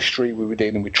industry, we were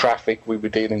dealing with traffic, we were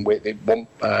dealing with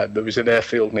there was an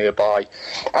airfield nearby,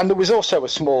 and there was also a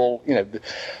small,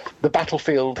 the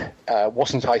battlefield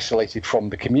wasn't isolated from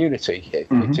the community.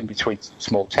 It's in between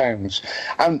small towns,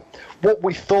 and what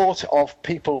we thought of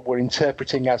people were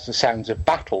interpreting as the sounds of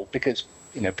battle, because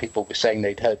people were saying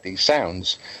they'd heard these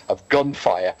sounds of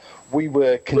gunfire. We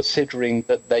were considering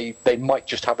that they might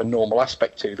just have a normal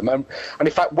aspect to them. And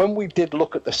in fact, when we did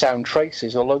look at the sound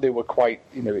traces, although they were quite,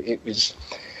 it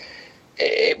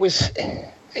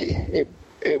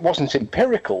wasn't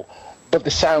empirical, but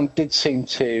the sound did seem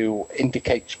to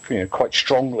indicate, quite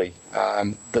strongly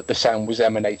that the sound was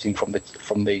emanating from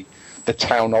the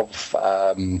town of.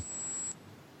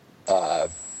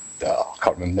 I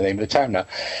can't remember the name of the town now.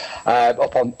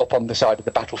 Up on the side of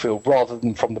the battlefield, rather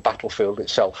than from the battlefield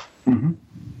itself.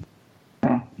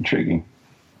 Intriguing.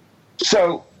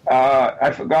 So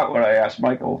I forgot what I asked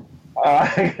Michael.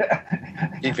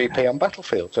 EVP on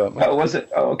battlefield, don't we? Oh, was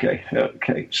it? Oh, okay.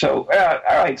 So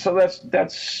all right. So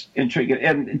that's intriguing.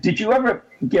 And did you ever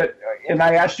get? And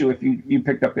I asked you if you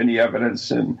picked up any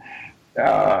evidence, and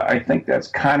I think that's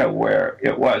kind of where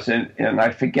it was. And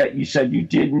I forget. You said you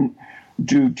didn't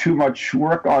do too much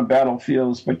work on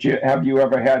battlefields, but have you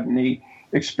ever had any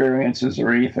experiences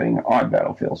or anything on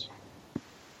battlefields?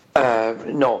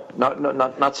 No,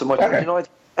 not so much. Okay.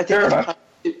 I think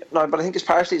but I think it's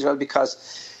partially as well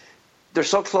because they're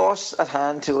so close at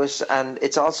hand to us, and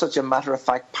it's all such a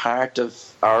matter-of-fact part of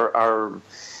our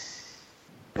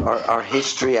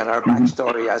history and our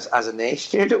backstory as a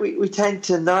nation here that we tend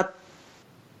to not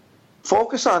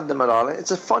focus on them at all.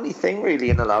 It's a funny thing, really,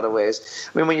 in a lot of ways.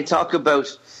 I mean, when you talk about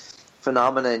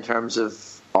phenomena in terms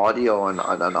of audio and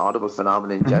audible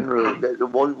phenomena in general,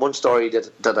 one story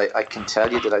that I can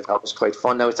tell you that I thought was quite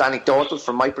fun. Now, it's anecdotal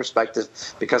from my perspective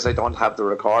because I don't have the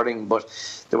recording, but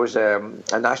there was a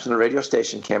national radio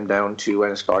station came down to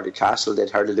Enniscorthy Castle. They'd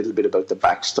heard a little bit about the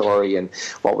backstory and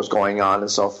what was going on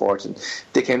and so forth, and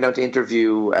they came down to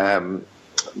interview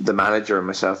the manager and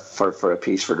myself for a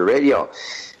piece for the radio.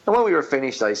 And when we were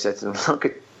finished, I said to them,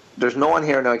 look, there's no one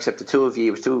here now except the two of you.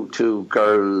 It was two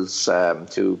girls,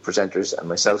 two presenters and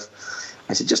myself.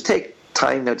 I said, just take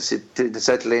time now to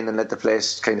settle in and let the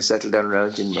place kind of settle down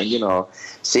around you and, you know,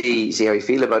 see how you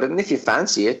feel about it. And if you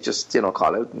fancy it, just, you know,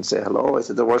 call out and say hello. I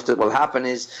said, the worst that will happen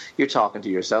is you're talking to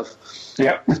yourself.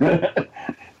 Yeah.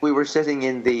 We were sitting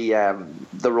in the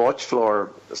Roach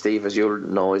floor, Steve, as you'll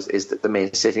know, is the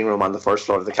main sitting room on the first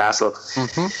floor of the castle.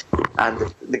 Mm-hmm.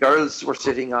 And the girls were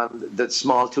sitting on the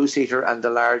small two-seater and the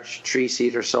large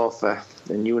three-seater sofa,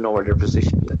 and you know where they're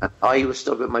positioned. And I was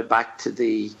stood with my back to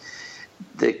the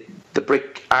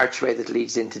brick archway that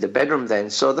leads into the bedroom then.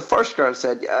 So the first girl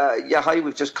said, yeah, hi,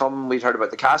 we've just come, we'd heard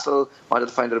about the castle, wanted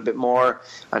to find out a bit more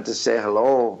and to say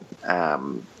hello.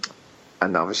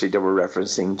 And obviously they were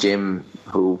referencing Jim,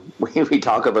 who we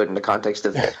talk about in the context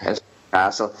of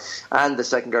castle. And the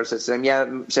second girl said to him, yeah,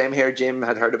 same here, Jim,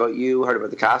 had heard about you, heard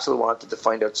about the castle, wanted to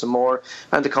find out some more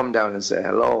and to come down and say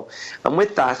hello. And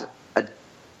with that, a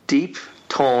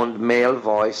deep-toned male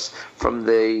voice from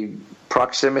the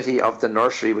proximity of the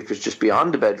nursery, which was just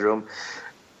beyond the bedroom,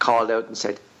 called out and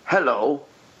said, hello.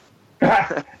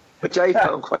 Which I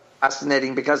found quite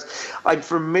fascinating because I'm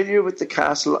familiar with the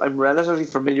castle. I'm relatively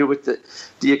familiar with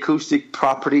the acoustic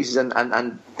properties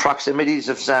and proximities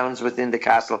of sounds within the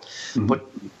castle, mm-hmm. but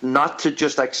not to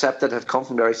just accept that it had come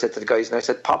from there. I said to the guys, and I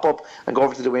said, pop up and go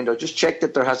over to the window. Just check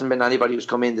that there hasn't been anybody who's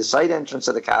come in the side entrance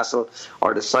of the castle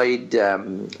or the side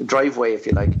driveway, if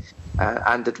you like.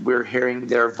 And that we're hearing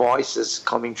their voices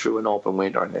coming through an open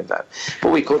window and that.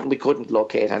 But we couldn't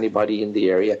locate anybody in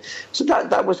the area. So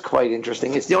that was quite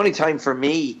interesting. It's the only time for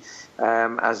me,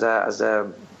 as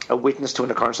a witness to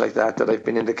an occurrence like that I've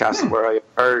been in the castle where I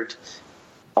heard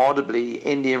audibly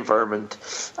in the environment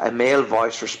a male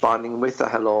voice responding with a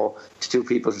hello to two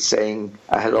people saying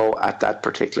a hello at that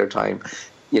particular time.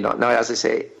 You know, now as I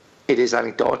say, it is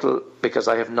anecdotal because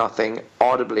I have nothing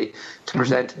audibly to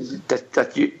present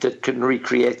that can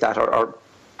recreate that or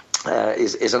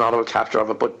is an audible capture of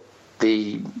it. But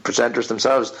the presenters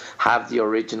themselves have the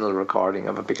original recording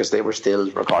of it because they were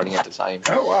still recording at the time.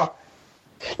 Oh wow!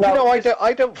 Now,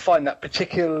 I don't find that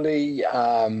particularly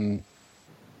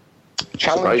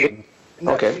challenging.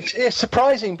 No, okay, it's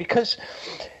surprising because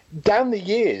down the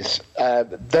years,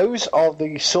 those are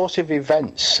the sort of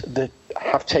events that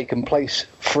have taken place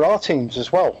for our teams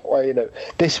as well. Where, you know,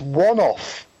 this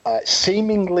one-off,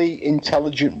 seemingly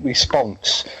intelligent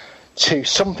response to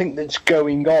something that's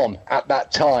going on at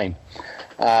that time.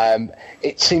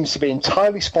 It seems to be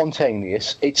entirely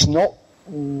spontaneous. It's not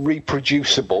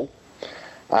reproducible,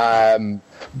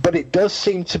 but it does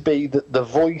seem to be that the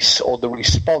voice or the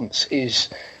response is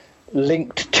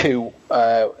linked to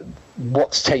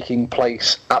what's taking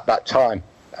place at that time.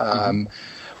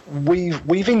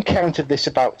 We've encountered this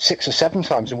about 6 or 7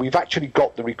 times, and we've actually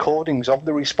got the recordings of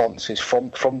the responses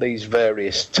from these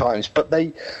various times. But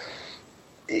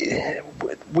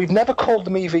we've never called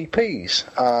them EVPs.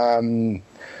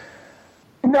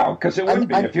 No, because it wouldn't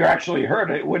be. If you actually heard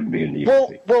it, it wouldn't be an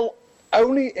EVP. Well,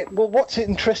 what's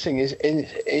interesting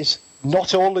is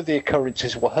not all of the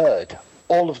occurrences were heard.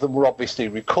 All of them were obviously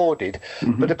recorded,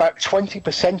 but about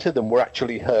 20% of them were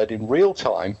actually heard in real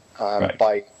time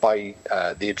by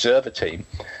the observer team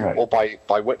or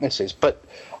by witnesses. But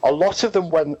a lot of them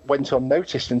went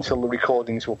unnoticed until the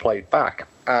recordings were played back.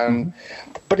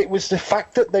 But it was the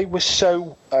fact that they were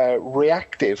so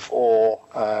reactive or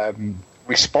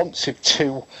responsive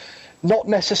to not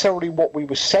necessarily what we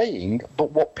were saying,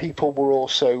 but what people were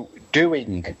also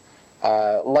doing.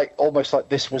 Almost like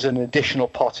this was an additional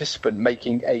participant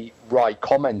making a wry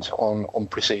comment on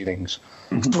proceedings.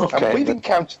 Okay. And we've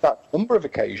encountered that a number of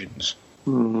occasions.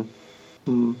 In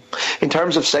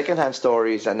terms of second-hand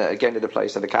stories, and again it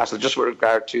applies to the castle, just with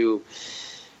regard to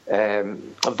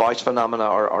voice phenomena,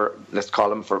 or let's call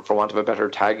them, for want of a better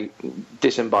tag,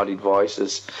 disembodied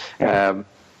voices.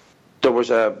 There was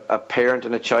a parent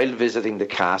and a child visiting the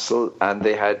castle, and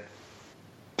they had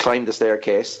climbed the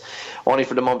staircase, only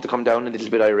for the mum to come down a little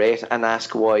bit irate and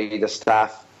ask why the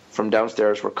staff from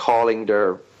downstairs were calling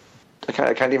their,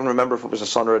 I can't even remember if it was a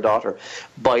son or a daughter,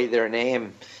 by their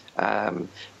name.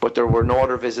 But there were no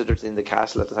other visitors in the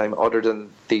castle at the time other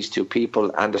than these two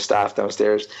people and the staff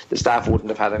downstairs. The staff wouldn't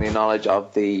have had any knowledge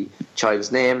of the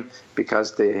child's name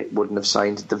because they wouldn't have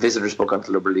signed the visitors book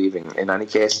until they were leaving in any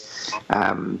case.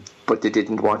 But they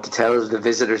didn't want to tell the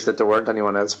visitors that there weren't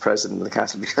anyone else present in the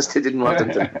castle because they didn't want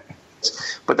them to.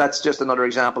 But that's just another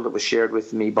example that was shared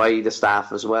with me by the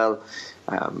staff as well.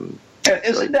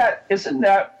 Isn't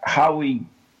that how we,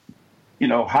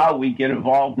 how we get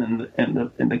involved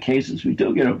in the cases we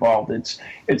do get involved?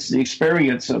 It's the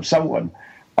experience of someone.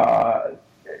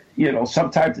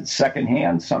 Sometimes it's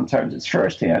secondhand, sometimes it's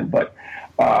firsthand. But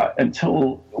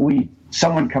until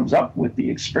someone comes up with the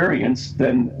experience,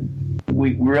 then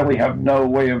we really have no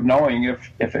way of knowing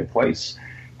if a place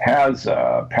has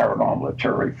paranormal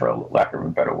activity, for lack of a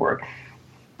better word.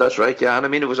 That's right, yeah. And I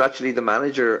mean, it was actually the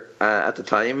manager at the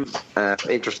time,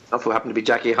 interesting enough, who happened to be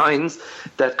Jackie Hines,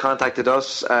 that contacted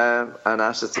us and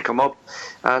asked us to come up.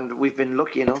 And we've been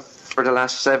lucky enough for the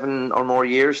last 7 or more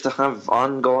years to have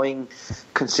ongoing,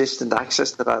 consistent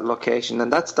access to that location.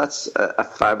 And that's a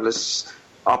fabulous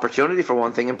opportunity for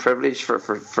one thing and privilege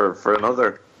for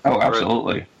another. Oh,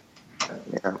 absolutely.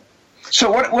 Yeah. So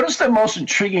what is the most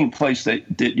intriguing place that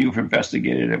you've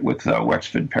investigated with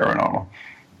Wexford Paranormal?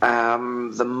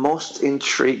 The most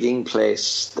intriguing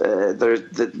place,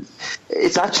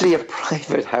 it's actually a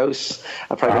private house,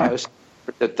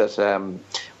 that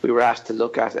we were asked to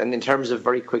look at. And in terms of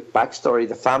very quick backstory,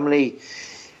 the family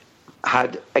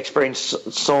had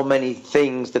experienced so many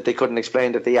things that they couldn't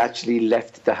explain that they actually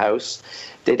left the house.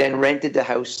 They then rented the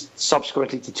house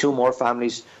subsequently to 2 more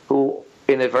families who,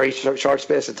 in a very short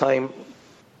space of time,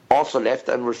 also left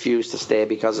and refused to stay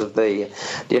because of the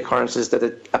occurrences that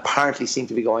apparently seemed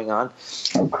to be going on.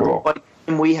 Oh, cool. But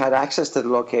when we had access to the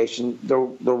location, there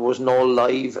was no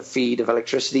live feed of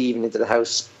electricity even into the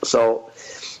house. So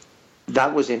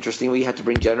that was interesting. We had to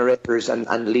bring generators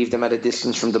and leave them at a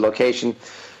distance from the location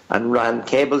and ran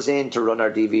cables in to run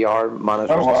our DVR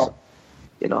monitors. Oh, wow.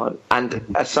 And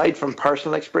aside from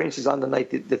personal experiences on the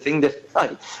night, the thing that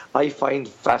I find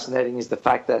fascinating is the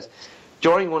fact that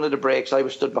during one of the breaks, I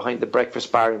was stood behind the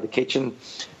breakfast bar in the kitchen.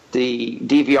 The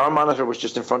DVR monitor was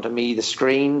just in front of me. The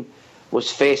screen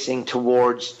was facing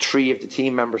towards 3 of the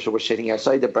team members who were sitting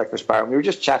outside the breakfast bar. And we were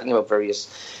just chatting about various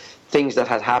things that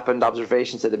had happened,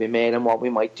 observations that had been made, and what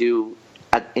we might do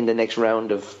in the next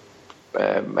round of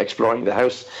exploring the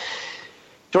house.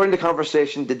 During the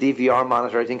conversation, the DVR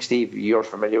monitor, I think, Steve, you're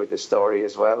familiar with this story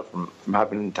as well, from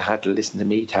having had to listen to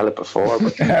me tell it before.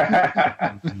 But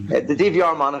the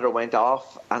DVR monitor went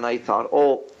off, and I thought,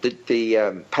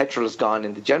 the petrol is gone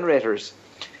in the generators.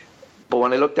 But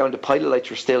when I looked down, the pilot lights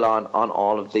were still on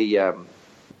all of the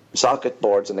socket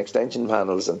boards and extension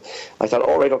panels. And I thought,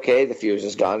 the fuse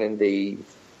is gone in the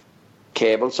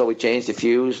cable. So we changed the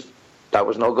fuse. That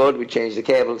was no good. We changed the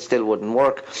cable, it still wouldn't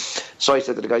work. So I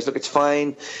said to the guys, look, it's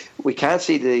fine. We can't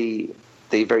see the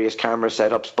various camera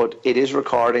setups, but it is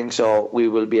recording, so we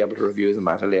will be able to review them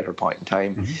at a later point in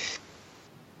time. Mm-hmm.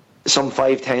 Some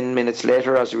 5-10 minutes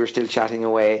later, as we were still chatting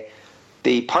away,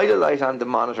 the pilot light on the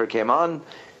monitor came on,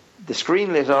 the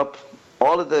screen lit up,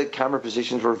 all of the camera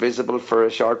positions were visible for a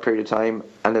short period of time,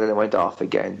 and then it went off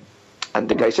again. And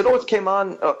the guy said, it came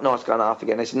on. Oh, no, it's gone off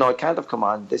again. I said, no, it can't have come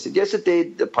on. They said, yes, it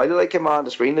did. The pilot light came on,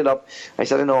 the screen lit up. I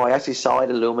said, no, I actually saw it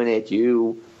illuminate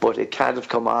you, but it can't have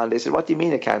come on. They said, what do you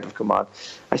mean it can't have come on?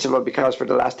 I said, well, because for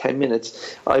the last 10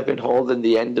 minutes, I've been holding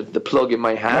the end of the plug in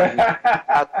my hand,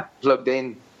 plugged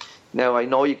in. Now, I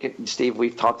know you can, Steve,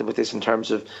 we've talked about this in terms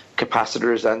of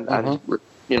capacitors and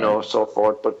so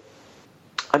forth, but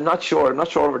I'm not sure. I'm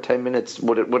not sure over 10 minutes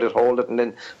would it hold it and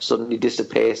then suddenly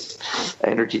dissipate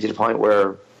energy to the point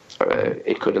where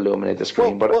it could illuminate the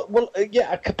screen.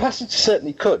 A capacitor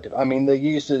certainly could. I mean, they're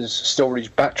used as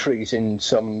storage batteries in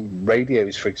some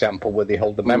radios, for example, where they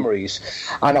hold the memories.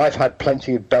 And I've had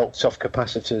plenty of belts off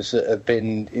capacitors that have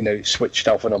been, switched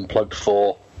off and unplugged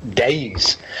for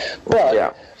days.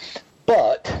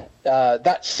 But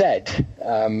that said,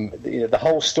 the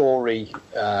whole story,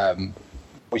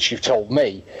 which you've told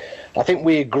me, I think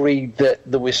we agreed that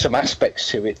there were some aspects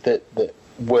to it that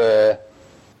were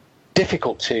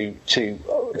difficult to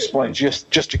explain.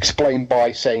 Just explain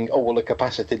by saying, a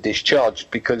capacitor discharged,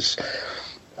 because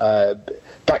that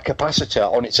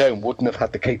capacitor on its own wouldn't have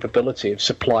had the capability of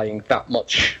supplying that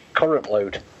much current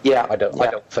load. Yeah, I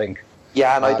don't think.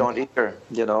 Yeah, and I don't either,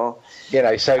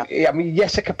 So, I mean,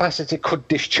 yes, a capacitor could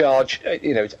discharge,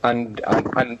 and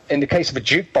in the case of a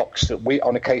jukebox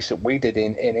on a case that we did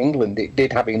in England, it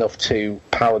did have enough to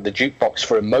power the jukebox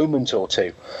for a moment or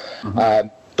two. Mm-hmm.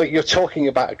 but you're talking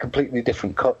about a completely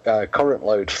different current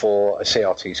load for a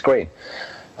CRT screen.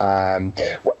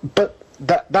 But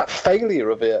that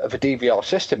failure of a DVR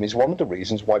system is one of the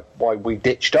reasons why we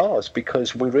ditched ours,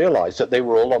 because we realised that they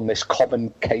were all on this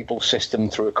common cable system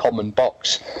through a common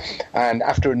box, and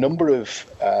after a number of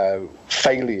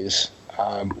failures,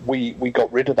 we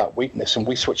got rid of that weakness, and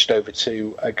we switched over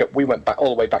to we went back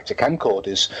all the way back to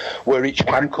camcorders, where each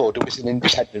camcorder was an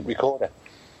independent recorder.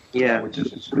 Yeah, which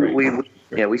is great.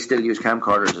 We still use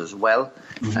camcorders as well.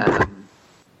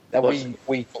 And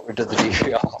we got rid of the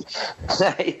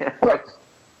DVR. Yeah.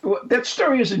 Well, that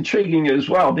story is intriguing as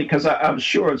well, because I'm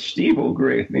sure Steve will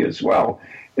agree with me as well,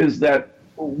 is that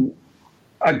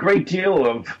a great deal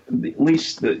of, at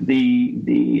least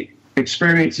the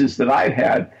experiences that I've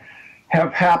had,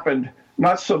 have happened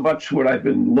not so much when I've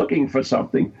been looking for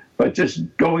something, but just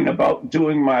going about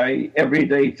doing my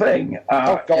everyday thing.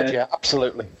 Yeah,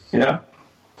 absolutely. Yeah.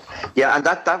 Yeah, and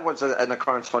that was an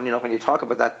occurrence, funny enough, when you talk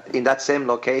about that, in that same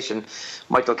location,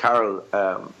 Michael Carroll,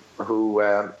 who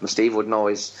Steve would know,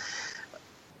 is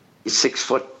 6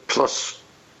 foot plus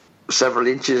several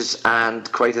inches and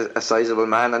quite a sizable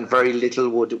man, and very little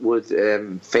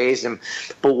would faze him.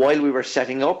 But while we were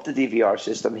setting up the DVR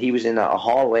system, he was in a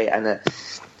hallway, and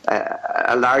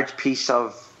a large piece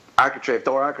of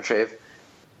door architrave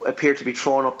appeared to be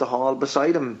thrown up the hall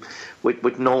beside him,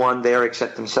 with no one there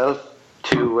except himself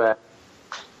to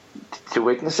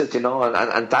witness it,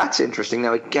 and that's interesting.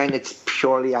 Now, again, it's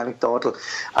purely anecdotal,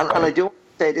 and I do want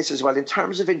to say this as well, in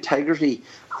terms of integrity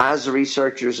as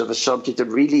researchers of a subject that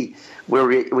really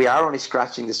we are only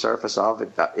scratching the surface of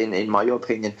it, in my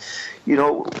opinion.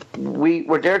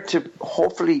 We're there to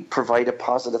hopefully provide a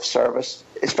positive service,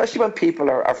 especially when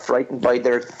people are frightened by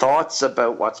their thoughts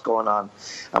about what's going on,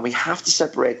 and we have to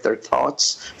separate their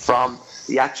thoughts from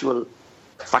the actual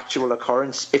factual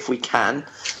occurrence if we can,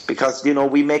 because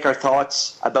we make our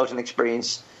thoughts about an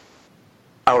experience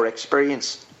our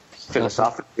experience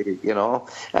philosophically.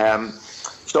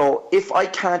 So if I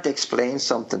can't explain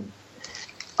something,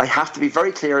 I have to be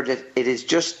very clear that it is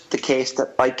just the case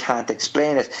that I can't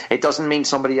explain it. It doesn't mean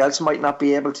somebody else might not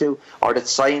be able to, or that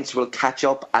science will catch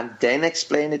up and then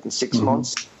explain it in 6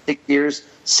 months, 6 years,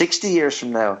 60 years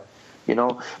from now.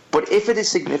 But if it is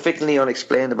significantly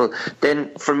unexplainable,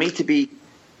 then for me to be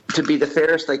the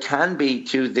fairest I can be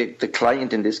to the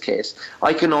client in this case,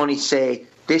 I can only say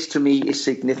this to me is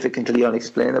significantly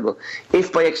unexplainable.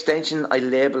 If by extension I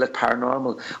label it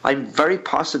paranormal, I'm very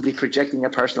possibly projecting a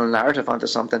personal narrative onto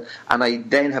something, and I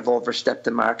then have overstepped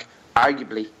the mark,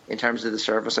 arguably, in terms of the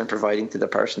service I'm providing to the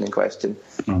person in question.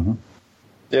 Mm-hmm.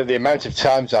 Yeah, the amount of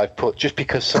times I've put, just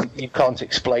because you can't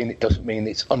explain it doesn't mean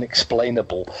it's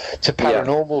unexplainable, to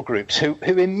paranormal groups who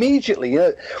immediately,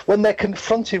 when they're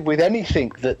confronted with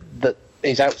anything that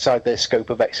is outside their scope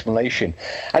of explanation,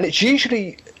 and it's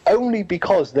usually only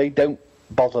because they don't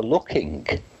bother looking,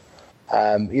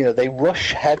 they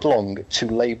rush headlong to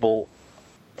label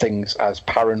things as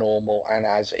paranormal and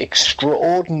as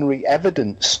extraordinary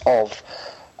evidence of,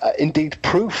 indeed,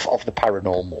 proof of the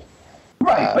paranormal.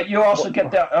 Right, but you also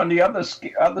get that on the other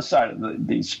side of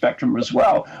the spectrum as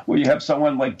well, where you have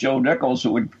someone like Joe Nichols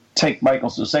who would take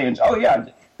Michael's to say, "Oh yeah,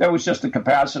 there was just a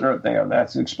capacitor there.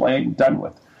 That's explained, done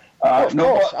with."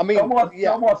 No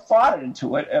more thought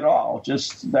into it at all.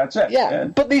 Just that's it. Yeah,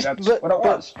 and but that's what it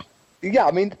was. Yeah,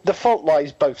 I mean, the fault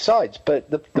lies both sides, but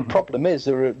the problem is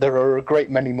there are a great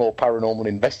many more paranormal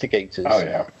investigators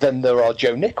than there are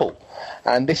Joe Nichol.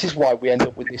 And this is why we end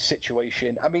up with this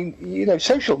situation. I mean,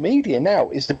 social media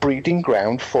now is the breeding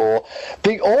ground for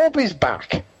the orb is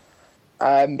back,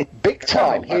 big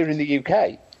time here in the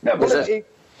UK. No, but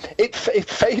it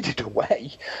faded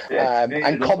away,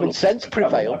 and common sense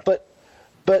prevailed.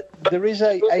 But there is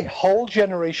a whole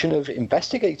generation of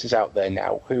investigators out there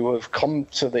now who have come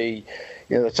to the,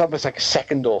 it's almost like a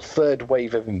second or third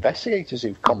wave of investigators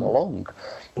who've come along,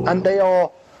 and they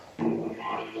are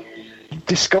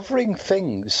discovering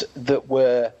things that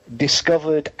were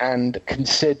discovered and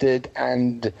considered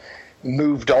and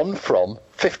moved on from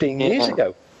 15 years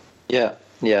ago. Yeah.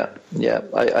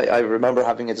 I remember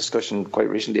having a discussion quite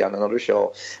recently on another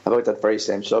show about that very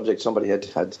same subject. Somebody had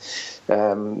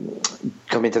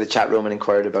come into the chat room and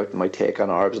inquired about my take on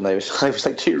orbs, and I was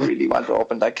like, do you really want to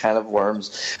open that can of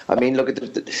worms? I mean, look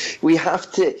at we have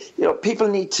to, people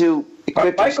need to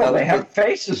equip Michael, they have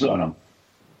faces on them.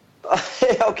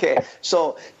 Okay,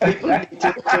 so people need to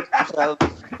equip themselves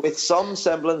with some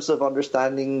semblance of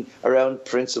understanding around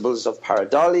principles of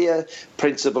pareidolia,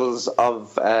 principles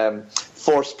of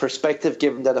forced perspective,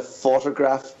 given that a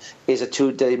photograph is a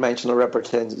two-dimensional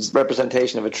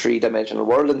representation of a three-dimensional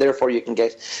world, and therefore you can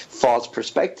get false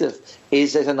perspective.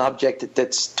 Is it an object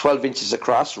that's 12 inches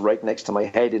across right next to my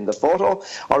head in the photo,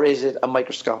 or is it a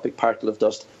microscopic particle of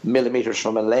dust millimeters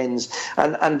from a lens?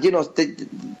 And you know,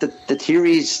 the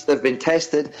theories that have been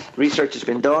tested, research has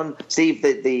been done. Steve,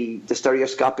 the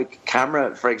stereoscopic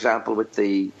camera, for example, with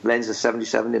the lens of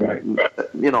 77,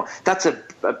 you know, that's a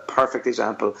perfect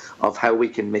example of how we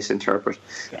can misinterpret.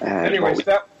 Anyways,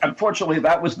 unfortunately,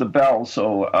 that was the bell,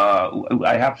 so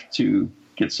I have to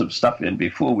get some stuff in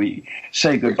before we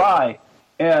say goodbye.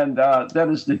 And that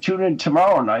is to tune in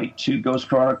tomorrow night to Ghost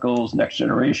Chronicles Next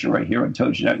Generation right here on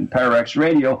TogiNet and ParaX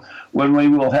Radio, when we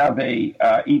will have a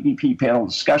EVP panel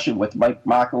discussion with Mike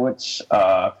Markowitz,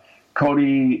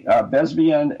 Cody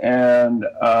Besbian, and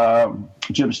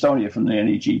Jim Stonia from the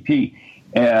NEGP.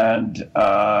 And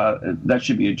that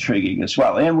should be intriguing as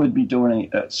well. And we'll be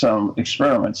doing some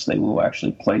experiments. They will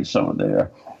actually play some of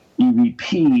their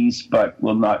EVPs, but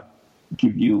will not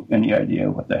give you any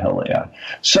idea what the hell they are.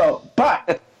 So,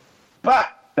 but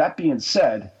that being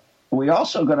said, we're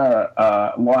also going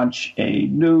to launch a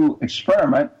new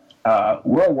experiment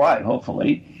worldwide,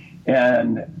 hopefully,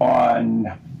 and on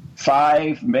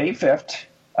May 5th,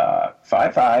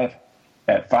 5/5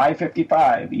 at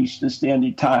 5:55 Eastern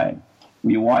Standard Time.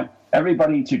 We want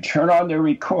everybody to turn on their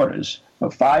recorders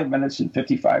for 5 minutes and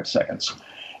 55 seconds.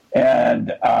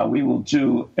 And we will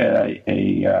do an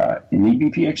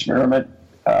EVP experiment.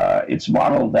 It's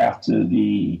modeled after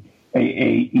the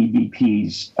AA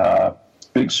EVP's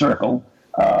Big Circle,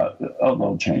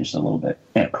 although changed a little bit,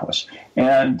 of course.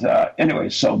 And anyway,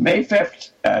 so May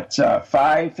 5th at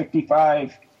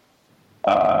 5:55.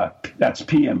 That's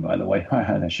PM, by the way.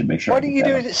 I should make sure. Why don't you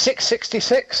do it at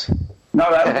 6:66? No,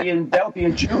 that'll be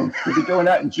in June. We'll be doing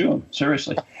that in June.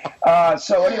 Seriously.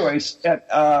 So, anyways, at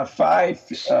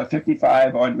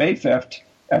 5:55 on May 5th,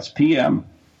 that's PM.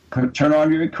 Turn on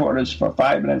your recorders for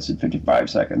 5 minutes and 55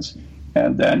 seconds,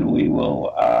 and then we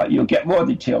will. You'll get more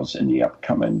details in the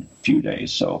upcoming few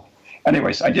days. So,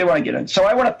 anyways, I did want to get in. So,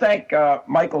 I want to thank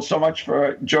Michael so much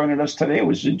for joining us today. It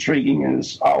was intriguing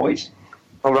as always.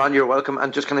 Oh, Ron, you're welcome.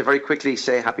 And just kind of very quickly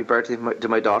say happy birthday to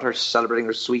my daughter, celebrating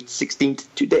her sweet 16th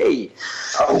today.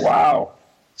 Oh, wow.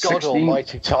 God 16.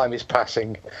 Almighty, time is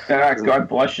passing. God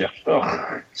bless you.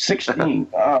 16.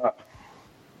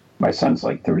 My son's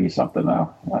like 30-something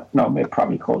now. No, maybe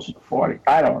probably closer to 40.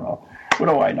 I don't know. What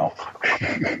do I know?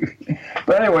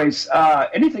 But anyways,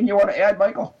 anything you want to add,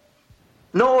 Michael?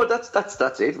 No, that's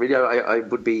it. Really, I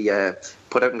would be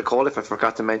put out in the cold if I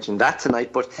forgot to mention that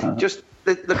tonight. But just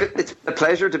look, it's a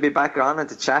pleasure to be back on and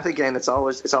to chat again. It's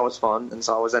always fun, and it's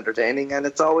always entertaining, and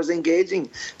it's always engaging.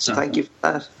 So thank you for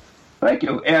that. Thank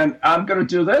you. And I'm going to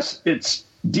do this. It's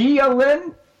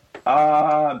Dialin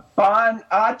Bon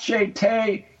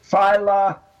Achete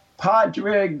Phyla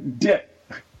Padrig Dit.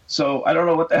 So I don't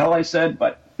know what the hell I said,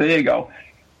 but there you go.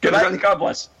 Good night and God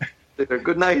bless.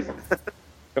 Good night.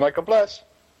 Good night, God bless.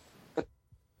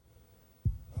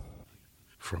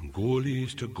 From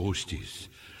goalies to ghosties,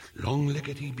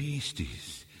 long-leggedy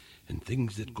beasties, and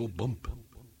things that go bump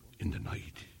in the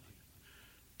night.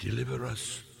 Deliver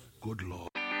us, good Lord.